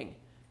is king.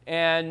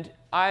 And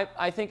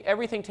I think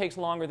everything takes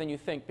longer than you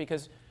think,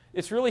 because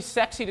it's really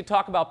sexy to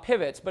talk about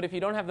pivots, but if you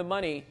don't have the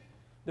money,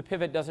 the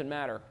pivot doesn't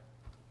matter.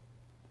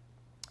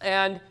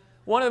 And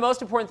one of the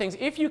most important things,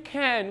 if you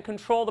can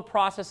control the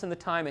process and the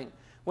timing,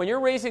 when you're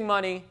raising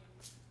money,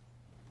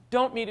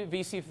 don't meet a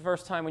VC for the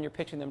first time when you're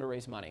pitching them to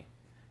raise money.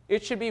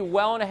 It should be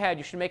well and ahead.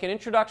 You should make an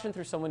introduction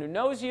through someone who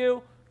knows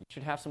you. You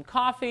should have some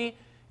coffee.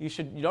 You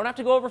don't have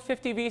to go over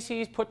 50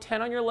 VCs. Put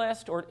 10 on your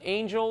list, or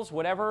angels,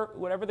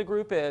 whatever the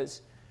group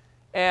is,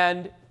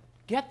 and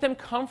get them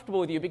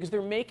comfortable with you, because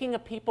they're making a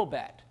people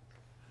bet.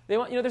 They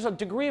want, there's a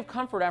degree of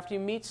comfort after you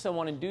meet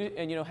someone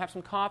and have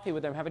some coffee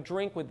with them, have a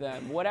drink with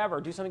them,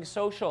 whatever, do something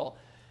social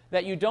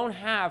that you don't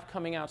have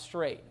coming out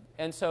straight.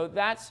 And so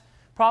that's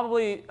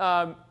probably,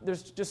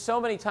 there's just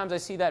so many times I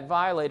see that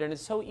violated, and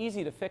it's so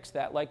easy to fix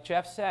that. Like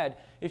Jeff said,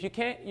 if you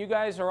can't, you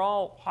guys are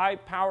all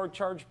high-powered,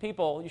 charged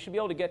people, you should be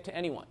able to get to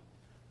anyone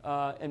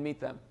and meet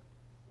them.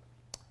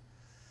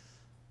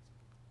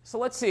 So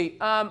let's see.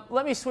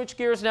 Let me switch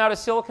gears now to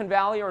Silicon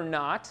Valley or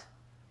not.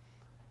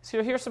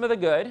 So here's some of the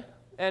good.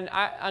 And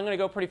I'm going to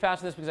go pretty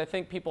fast on this because I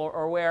think people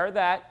are aware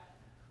that,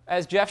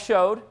 as Jeff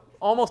showed,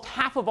 almost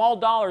half of all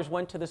dollars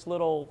went to this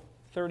little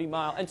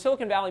 30-mile. And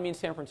Silicon Valley means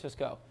San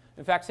Francisco.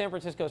 In fact, San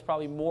Francisco is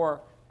probably more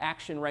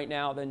action right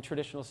now than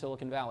traditional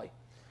Silicon Valley.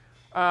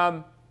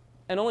 And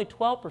only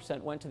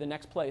 12% went to the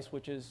next place,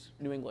 which is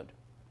New England,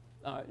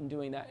 in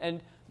doing that.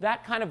 And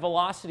that kind of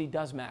velocity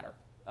does matter,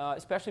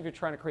 especially if you're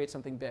trying to create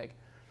something big.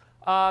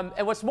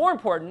 And what's more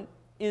important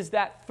is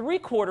that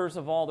 3/4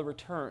 of all the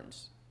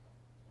returns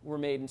were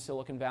made in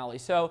Silicon Valley.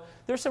 So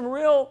there's some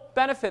real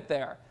benefit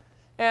there.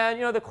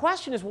 And the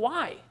question is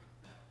why?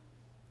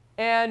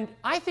 And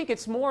I think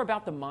it's more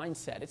about the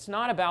mindset. It's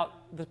not about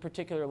the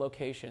particular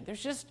location.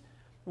 There's just,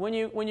 when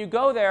you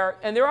go there,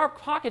 and there are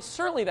pockets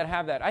certainly that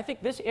have that. I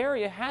think this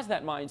area has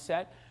that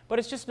mindset, but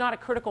it's just not a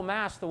critical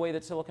mass the way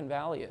that Silicon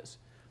Valley is.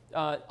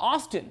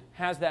 Austin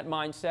has that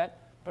mindset,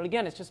 but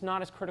again, it's just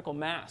not as critical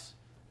mass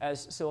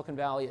as Silicon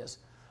Valley is.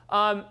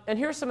 And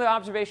here's some of the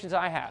observations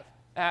I have.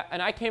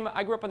 And I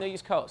grew up on the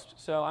East Coast,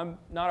 so I'm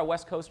not a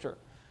West Coaster.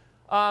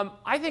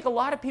 I think a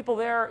lot of people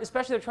there,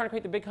 especially they're trying to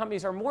create the big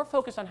companies, are more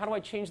focused on how do I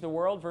change the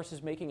world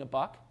versus making a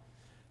buck.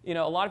 A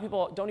lot of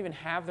people don't even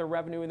have their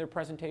revenue in their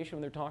presentation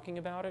when they're talking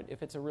about it,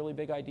 if it's a really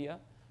big idea.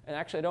 And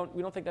actually,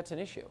 we don't think that's an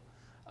issue.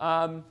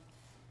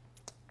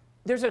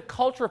 There's a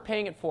culture of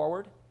paying it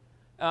forward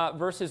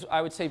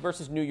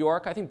versus New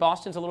York. I think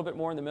Boston's a little bit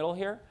more in the middle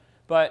here.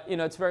 But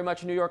it's very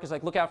much New York is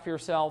like, look out for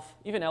yourself.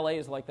 Even LA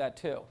is like that,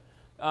 too.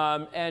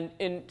 And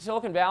in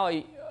Silicon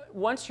Valley,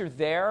 once you're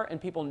there and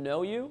people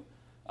know you,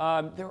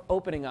 they're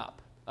opening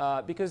up.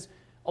 Because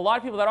a lot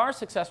of people that are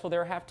successful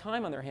there have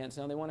time on their hands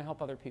now. They want to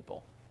help other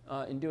people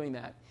in doing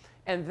that.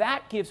 And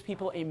that gives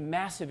people a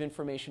massive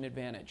information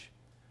advantage.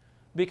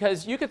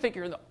 Because you could think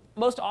you're the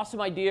most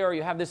awesome idea or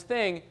you have this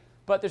thing,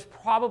 but there's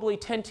probably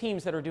 10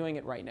 teams that are doing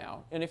it right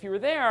now. And if you were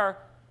there,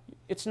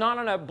 it's not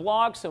on a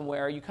blog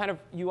somewhere.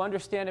 You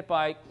understand it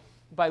by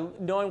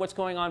knowing what's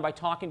going on, by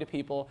talking to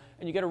people,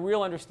 and you get a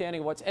real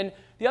understanding of what's. And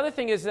the other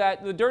thing is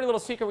that the dirty little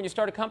secret when you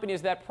start a company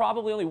is that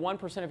probably only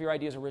 1% of your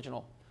idea is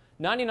original.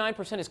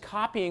 99% is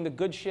copying the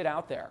good shit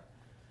out there.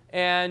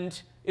 And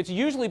it's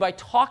usually by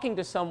talking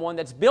to someone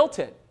that's built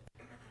it.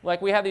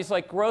 Like we have these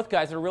growth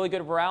guys that are really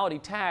good at virality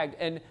tagged,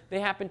 and they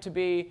happen to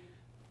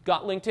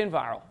got LinkedIn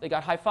viral. They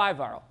got High Five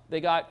viral.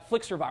 They got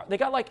Flixer viral. They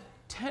got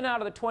 10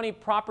 out of the 20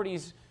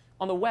 properties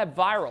on the web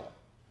viral.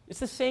 It's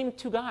the same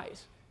two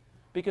guys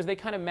because they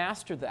kind of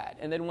mastered that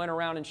and then went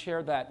around and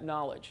shared that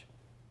knowledge.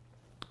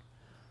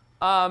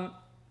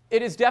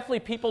 It is definitely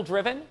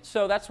people-driven,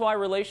 so that's why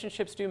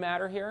relationships do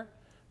matter here,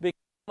 because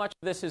much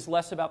of this is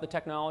less about the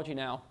technology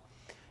now.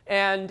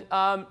 And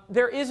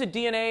there is a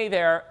DNA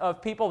there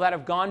of people that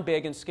have gone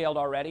big and scaled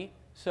already.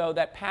 So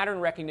that pattern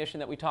recognition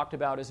that we talked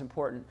about is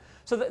important.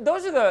 So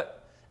those are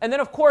and then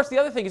of course the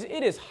other thing is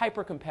it is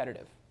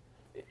hyper-competitive.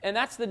 And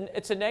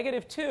it's a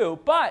negative too,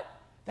 but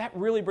that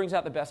really brings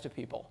out the best of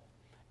people.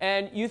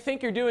 And you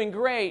think you're doing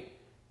great,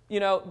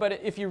 but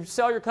if you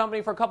sell your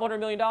company for a couple $100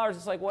 million,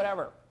 it's like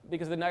whatever,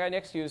 because the guy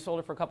next to you sold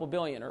it for a couple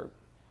billion, or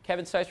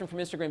Kevin Systrom from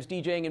Instagram's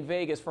DJing in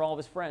Vegas for all of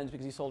his friends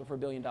because he sold it for $1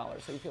 billion.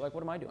 So you feel like,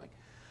 what am I doing?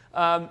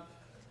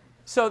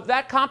 So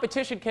that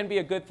competition can be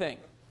a good thing.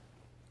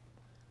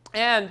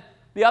 And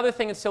the other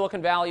thing in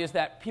Silicon Valley is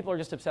that people are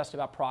just obsessed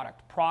about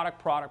product.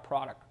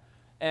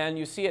 And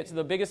you see it, so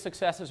the biggest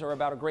successes are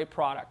about a great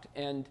product.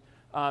 And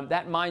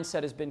that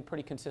mindset has been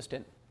pretty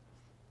consistent.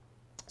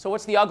 So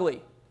what's the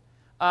ugly?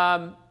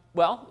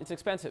 Well, it's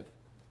expensive.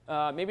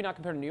 Maybe not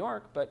compared to New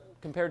York, but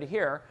compared to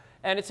here.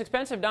 And it's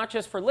expensive not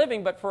just for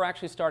living, but for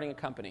actually starting a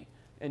company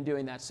and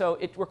doing that. So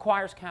it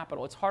requires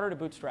capital. It's harder to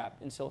bootstrap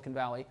in Silicon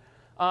Valley.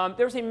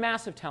 There's a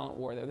massive talent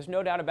war there. There's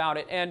no doubt about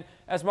it. And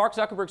as Mark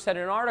Zuckerberg said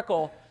in an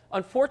article,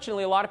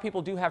 unfortunately, a lot of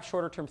people do have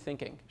shorter-term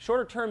thinking.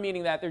 Shorter-term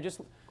meaning that they're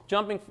just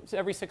jumping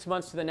every 6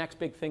 months to the next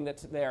big thing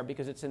that's there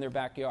because it's in their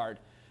backyard.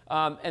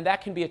 And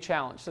that can be a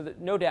challenge. So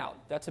no doubt,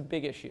 that's a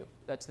big issue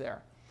that's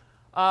there.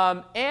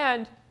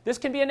 And this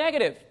can be a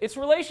negative. It's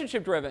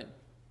relationship-driven.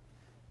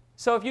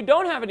 So if you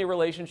don't have any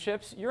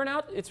relationships, you're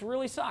out. It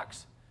really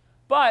sucks.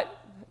 But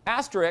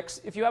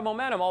asterisk, if you have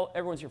momentum,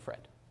 everyone's your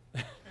friend.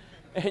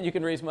 And you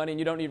can raise money, and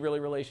you don't need really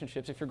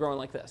relationships if you're growing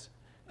like this.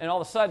 And all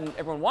of a sudden,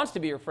 everyone wants to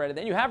be your friend, and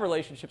then you have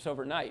relationships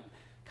overnight.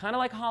 Kind of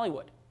like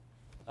Hollywood.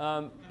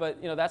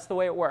 But that's the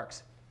way it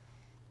works.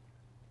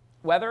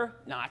 Weather?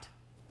 Not.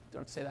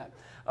 Don't say that.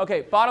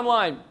 OK, bottom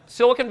line.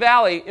 Silicon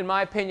Valley, in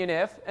my opinion,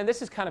 and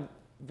this is kind of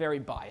very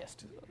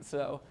biased.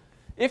 So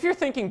if you're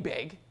thinking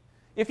big,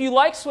 if you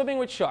like swimming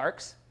with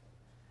sharks,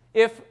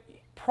 if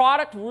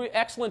product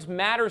excellence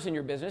matters in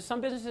your business,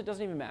 some businesses it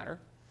doesn't even matter.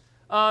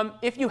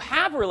 If you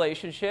have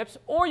relationships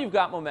or you've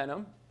got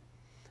momentum,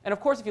 and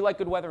of course if you like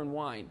good weather and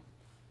wine,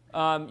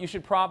 you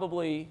should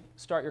probably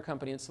start your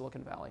company in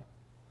Silicon Valley.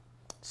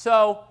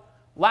 So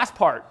last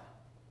part,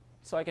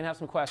 so I can have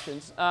some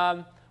questions.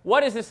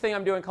 What is this thing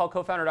I'm doing called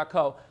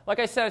cofounder.co? Like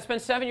I said, I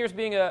spent 7 years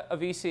being a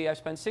VC. I've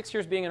spent 6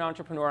 years being an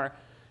entrepreneur.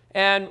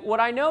 And what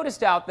I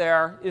noticed out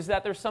there is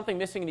that there's something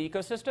missing in the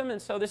ecosystem.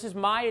 And so this is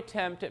my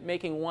attempt at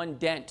making one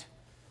dent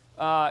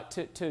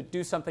to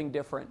do something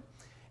different.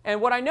 And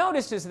what I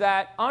noticed is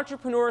that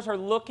entrepreneurs are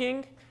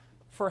looking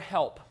for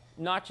help,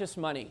 not just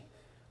money.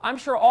 I'm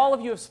sure all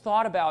of you have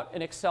thought about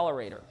an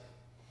accelerator.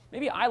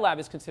 Maybe iLab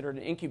is considered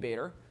an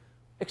incubator.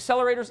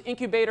 Accelerators,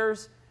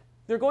 incubators,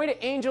 they're going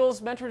to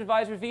angels, mentors,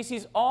 advisors,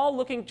 VCs, all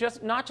looking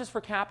not just for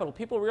capital.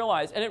 People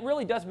realize, and it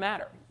really does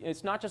matter.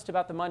 It's not just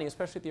about the money,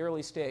 especially at the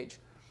early stage.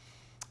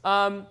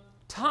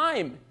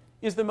 Time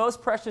is the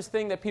most precious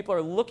thing that people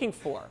are looking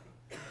for,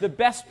 the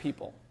best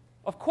people.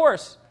 Of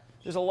course,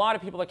 there's a lot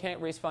of people that can't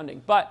raise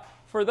funding. But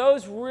for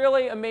those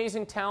really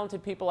amazing,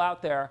 talented people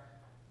out there,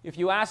 if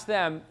you ask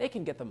them, they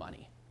can get the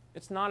money.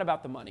 It's not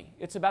about the money.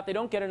 It's about they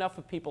don't get enough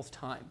of people's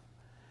time.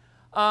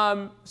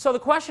 So the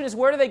question is,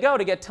 where do they go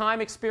to get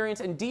time, experience,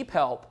 and deep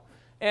help?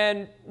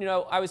 And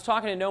I was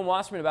talking to Noam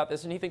Wasserman about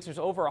this, and he thinks there's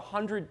over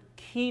 100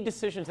 key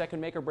decisions that can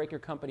make or break your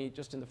company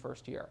just in the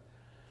first year.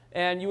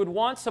 And you would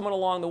want someone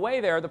along the way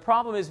there. The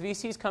problem is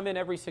VCs come in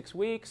every 6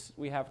 weeks.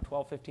 We have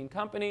 12, 15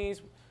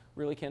 companies.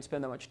 really can't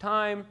spend that much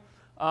time.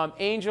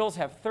 Angels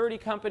have 30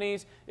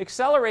 companies.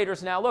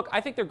 Accelerators now, look, I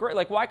think they're great.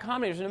 Like Y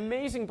Combinator is an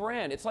amazing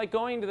brand. It's like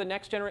going to the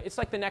next generation. It's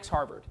like the next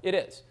Harvard. It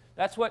is.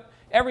 That's what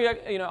every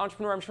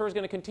entrepreneur, I'm sure, is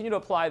going to continue to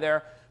apply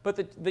there.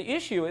 But the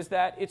issue is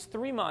that it's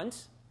 3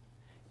 months,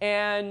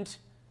 and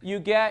you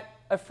get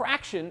a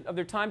fraction of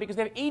their time because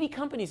they have 80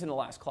 companies in the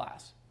last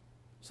class.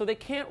 So they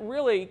can't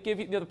really give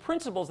you, the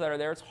principles that are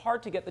there. It's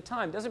hard to get the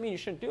time. Doesn't mean you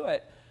shouldn't do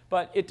it,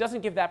 but it doesn't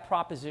give that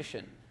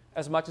proposition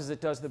as much as it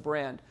does the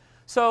brand.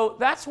 So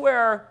that's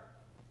where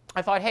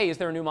I thought, hey, is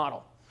there a new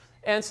model?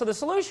 And so the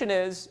solution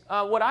is,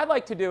 what I'd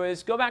like to do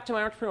is go back to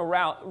my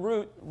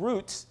entrepreneurial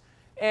roots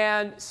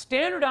and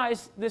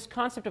standardize this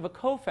concept of a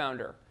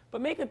co-founder,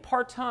 but make it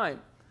part-time,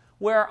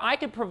 where I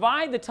could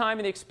provide the time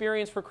and the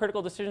experience for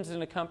critical decisions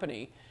in a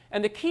company.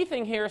 And the key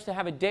thing here is to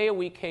have a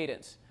day-a-week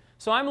cadence.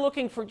 So I'm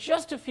looking for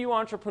just a few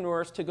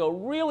entrepreneurs to go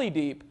really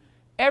deep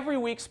every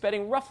week,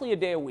 spending roughly a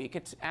day a week.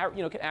 It's,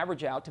 can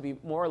average out to be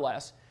more or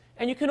less.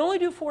 And you can only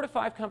do 4 to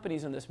 5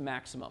 companies in this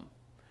maximum.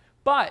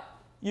 But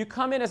you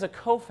come in as a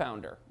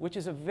co-founder, which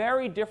is a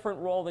very different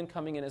role than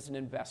coming in as an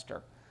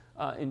investor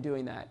in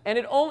doing that. And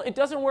it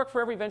doesn't work for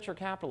every venture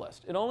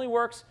capitalist. It only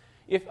works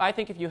if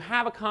you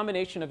have a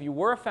combination of you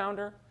were a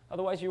founder,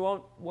 otherwise you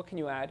won't, what can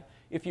you add?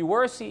 If you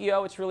were a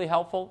CEO, it's really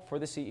helpful for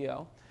the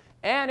CEO.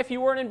 And if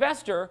you were an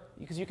investor,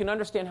 because you can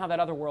understand how that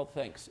other world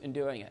thinks in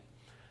doing it.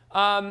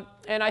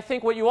 And I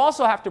think what you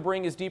also have to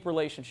bring is deep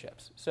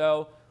relationships.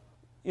 So,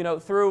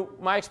 through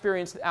my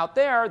experience out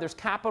there, there's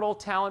capital,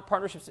 talent,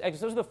 partnerships,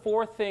 exits. Those are the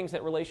 4 things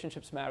that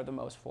relationships matter the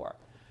most for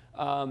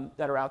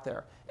that are out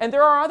there. And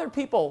there are other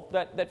people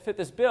that fit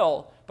this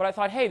bill, but I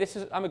thought, hey,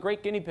 I'm a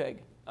great guinea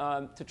pig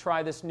to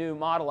try this new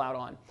model out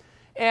on.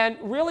 And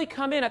really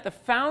come in at the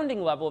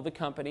founding level of the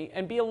company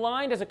and be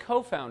aligned as a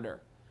co-founder.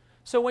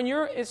 So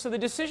the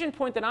decision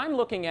point that I'm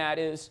looking at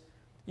is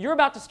you're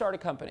about to start a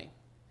company,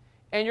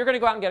 and you're going to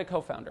go out and get a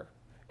co-founder.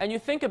 And you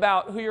think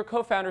about who your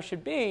co-founder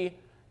should be,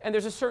 and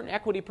there's a certain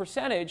equity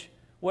percentage.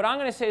 What I'm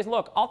going to say is,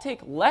 look, I'll take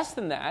less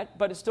than that,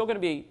 but it's still going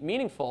to be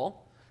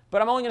meaningful,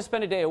 but I'm only going to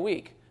spend a day a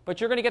week. But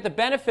you're going to get the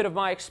benefit of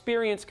my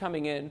experience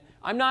coming in.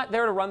 I'm not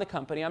there to run the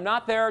company. I'm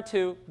not there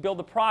to build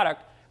the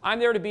product. I'm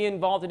there to be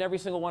involved in every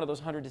single one of those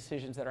 100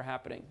 decisions that are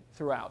happening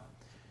throughout.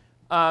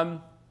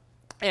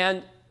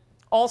 And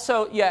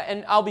also,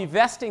 and I'll be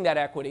vesting that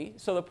equity.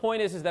 So the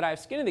point is that I have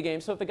skin in the game.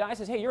 So if the guy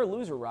says, hey, you're a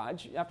loser,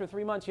 Raj. After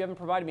 3 months, you haven't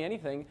provided me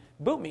anything,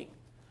 boot me.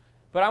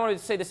 But I wanted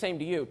to say the same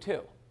to you,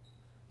 too.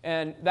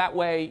 And that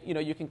way,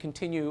 you can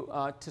continue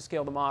to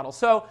scale the model.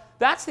 So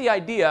that's the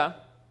idea.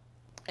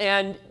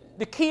 And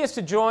the key is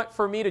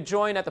for me to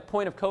join at the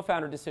point of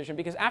co-founder decision,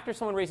 because after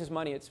someone raises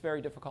money, it's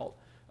very difficult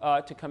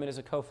to come in as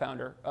a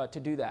co-founder to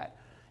do that.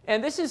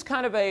 And this is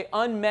kind of an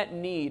unmet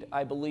need,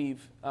 I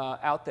believe,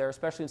 out there,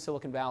 especially in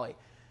Silicon Valley.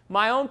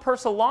 My own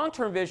personal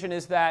long-term vision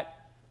is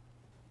that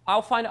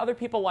I'll find other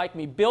people like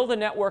me, build a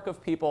network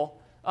of people.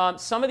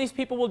 Some of these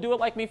people will do it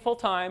like me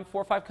full-time,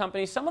 4 or 5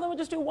 companies. Some of them will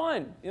just do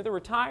one. They're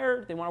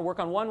retired. They want to work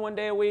on one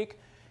day a week.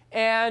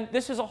 And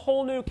this is a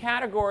whole new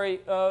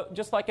category,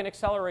 just like an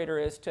accelerator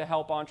is, to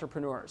help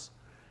entrepreneurs.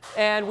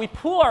 And we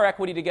pool our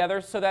equity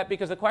together so that,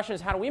 because the question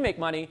is how do we make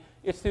money,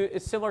 it's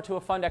similar to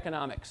a fund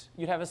economics.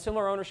 You'd have a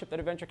similar ownership that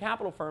a venture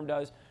capital firm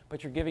does,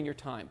 but you're giving your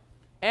time.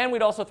 And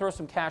we'd also throw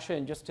some cash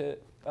in just to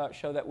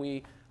show that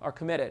we are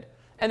committed.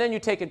 And then you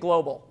take it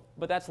global.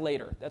 But that's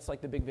later. That's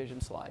like the big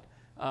vision slide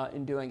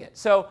in doing it.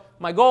 So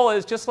my goal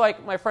is, just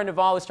like my friend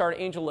Naval has started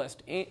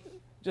AngelList,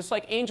 just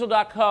like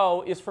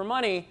Angel.co is for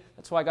money,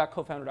 that's why I got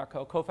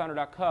cofounder.co.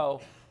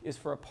 Cofounder.co is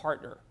for a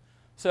partner.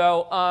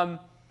 So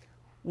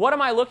what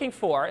am I looking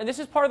for? And this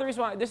is part of the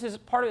reason why, this is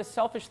part of the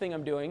selfish thing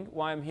I'm doing,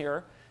 why I'm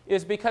here,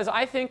 is because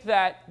I think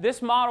that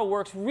this model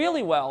works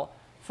really well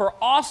for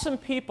awesome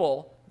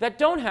people that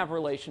don't have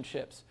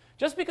relationships.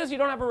 Just because you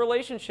don't have a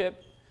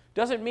relationship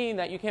doesn't mean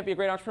that you can't be a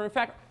great entrepreneur. In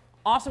fact,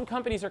 awesome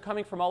companies are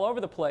coming from all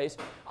over the place.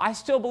 I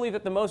still believe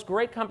that the most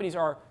great companies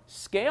are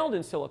scaled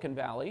in Silicon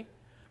Valley,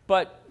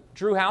 but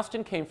Drew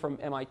Houston came from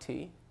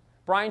MIT.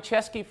 Brian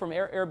Chesky from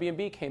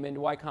Airbnb came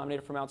into Y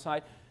Combinator from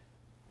outside.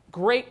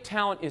 Great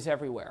talent is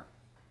everywhere.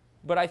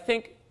 But I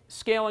think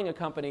scaling a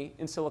company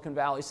in Silicon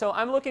Valley. So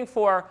I'm looking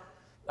for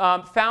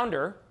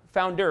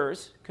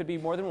founders, could be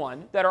more than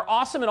one, that are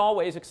awesome in all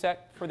ways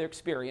except for their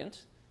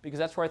experience, because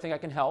that's where I think I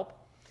can help.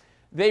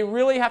 They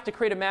really have to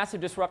create a massive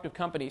disruptive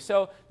company.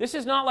 So this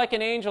is not like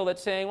an angel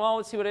that's saying, well,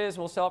 let's see what it is,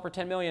 and we'll sell it for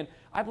 $10 million.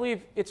 I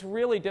believe it's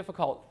really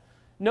difficult.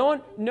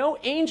 No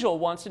angel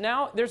wants to.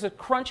 Now there's a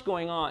crunch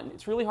going on.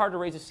 It's really hard to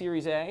raise a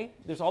Series A.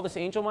 There's all this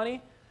angel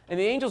money. And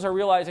the angels are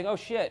realizing, oh,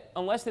 shit,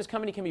 unless this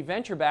company can be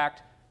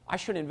venture-backed, I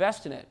should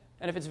invest in it.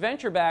 And if it's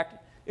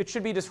venture-backed, it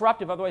should be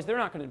disruptive. Otherwise, they're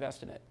not going to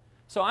invest in it.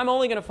 So I'm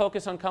only going to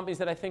focus on companies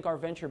that I think are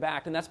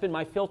venture-backed. And that's been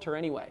my filter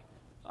anyway.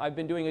 I've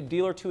been doing a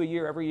deal or two a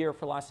year every year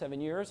for the last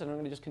 7 years. And I'm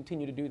going to just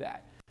continue to do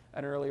that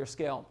at an earlier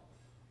scale.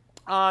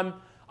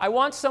 I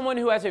want someone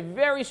who has a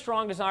very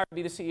strong desire to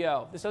be the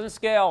CEO. This doesn't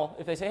scale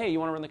if they say, hey, you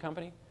want to run the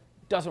company?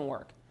 It doesn't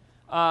work.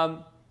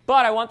 But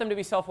I want them to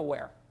be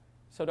self-aware.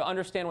 So to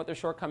understand what their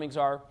shortcomings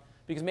are,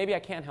 because maybe I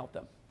can't help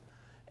them.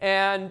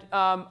 And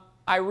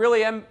I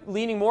really am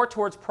leaning more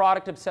towards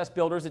product-obsessed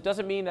builders. It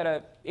doesn't mean that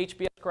a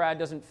HBS grad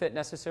doesn't fit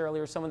necessarily,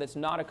 or someone that's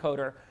not a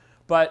coder.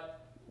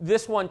 But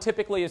this one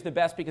typically is the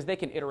best because they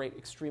can iterate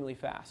extremely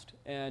fast.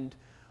 And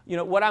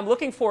what I'm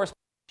looking for is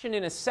passion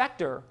in a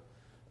sector,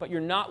 but you're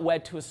not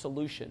wed to a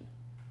solution.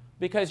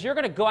 Because you're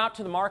going to go out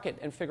to the market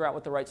and figure out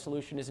what the right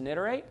solution is and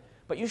iterate,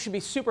 but you should be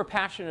super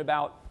passionate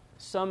about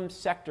some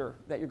sector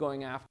that you're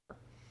going after.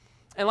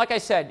 And like I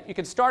said, you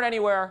can start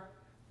anywhere,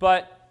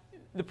 but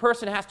the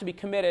person has to be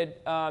committed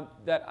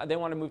that they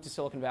want to move to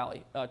Silicon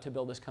Valley to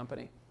build this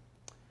company.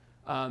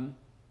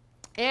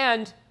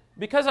 And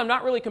because I'm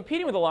not really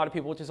competing with a lot of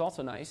people, which is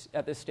also nice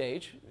at this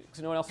stage,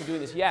 because no one else is doing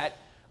this yet,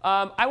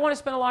 I want to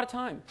spend a lot of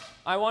time.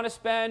 I want to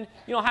spend,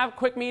 have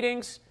quick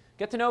meetings,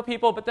 get to know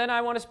people, but then I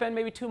want to spend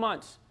maybe 2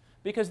 months.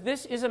 Because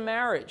this is a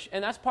marriage,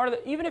 and that's part of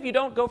the, even if you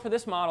don't go for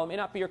this model, it may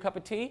not be your cup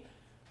of tea,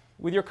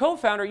 with your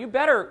co-founder, you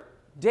better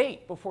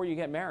date before you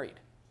get married.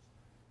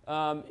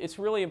 It's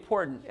really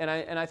important, and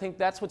I think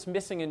that's what's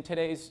missing in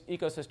today's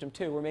ecosystem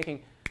too. We're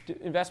making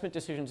investment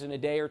decisions in a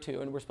day or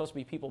two, and we're supposed to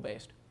be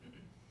people-based.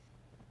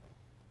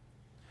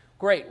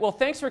 Great. Well,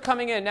 thanks for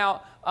coming in.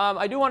 Now,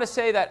 I do want to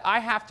say that I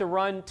have to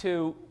run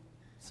to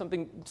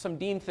some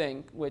dean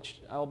thing,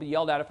 which I'll be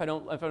yelled at if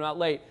I'm not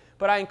late.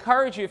 But I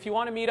encourage you, if you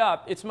want to meet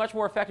up, it's much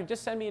more effective.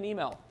 Just send me an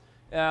email.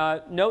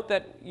 Note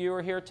that you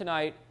were here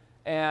tonight.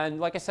 And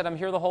like I said, I'm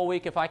here the whole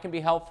week. If I can be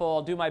helpful,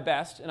 I'll do my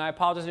best. And I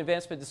apologize in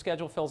advance, but the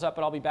schedule fills up,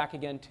 but I'll be back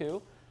again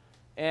too.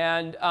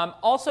 And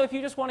also, if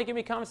you just want to give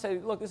me comments, say,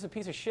 look, this is a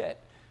piece of shit,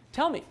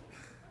 tell me.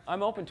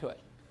 I'm open to it.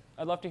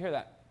 I'd love to hear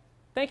that.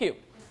 Thank you.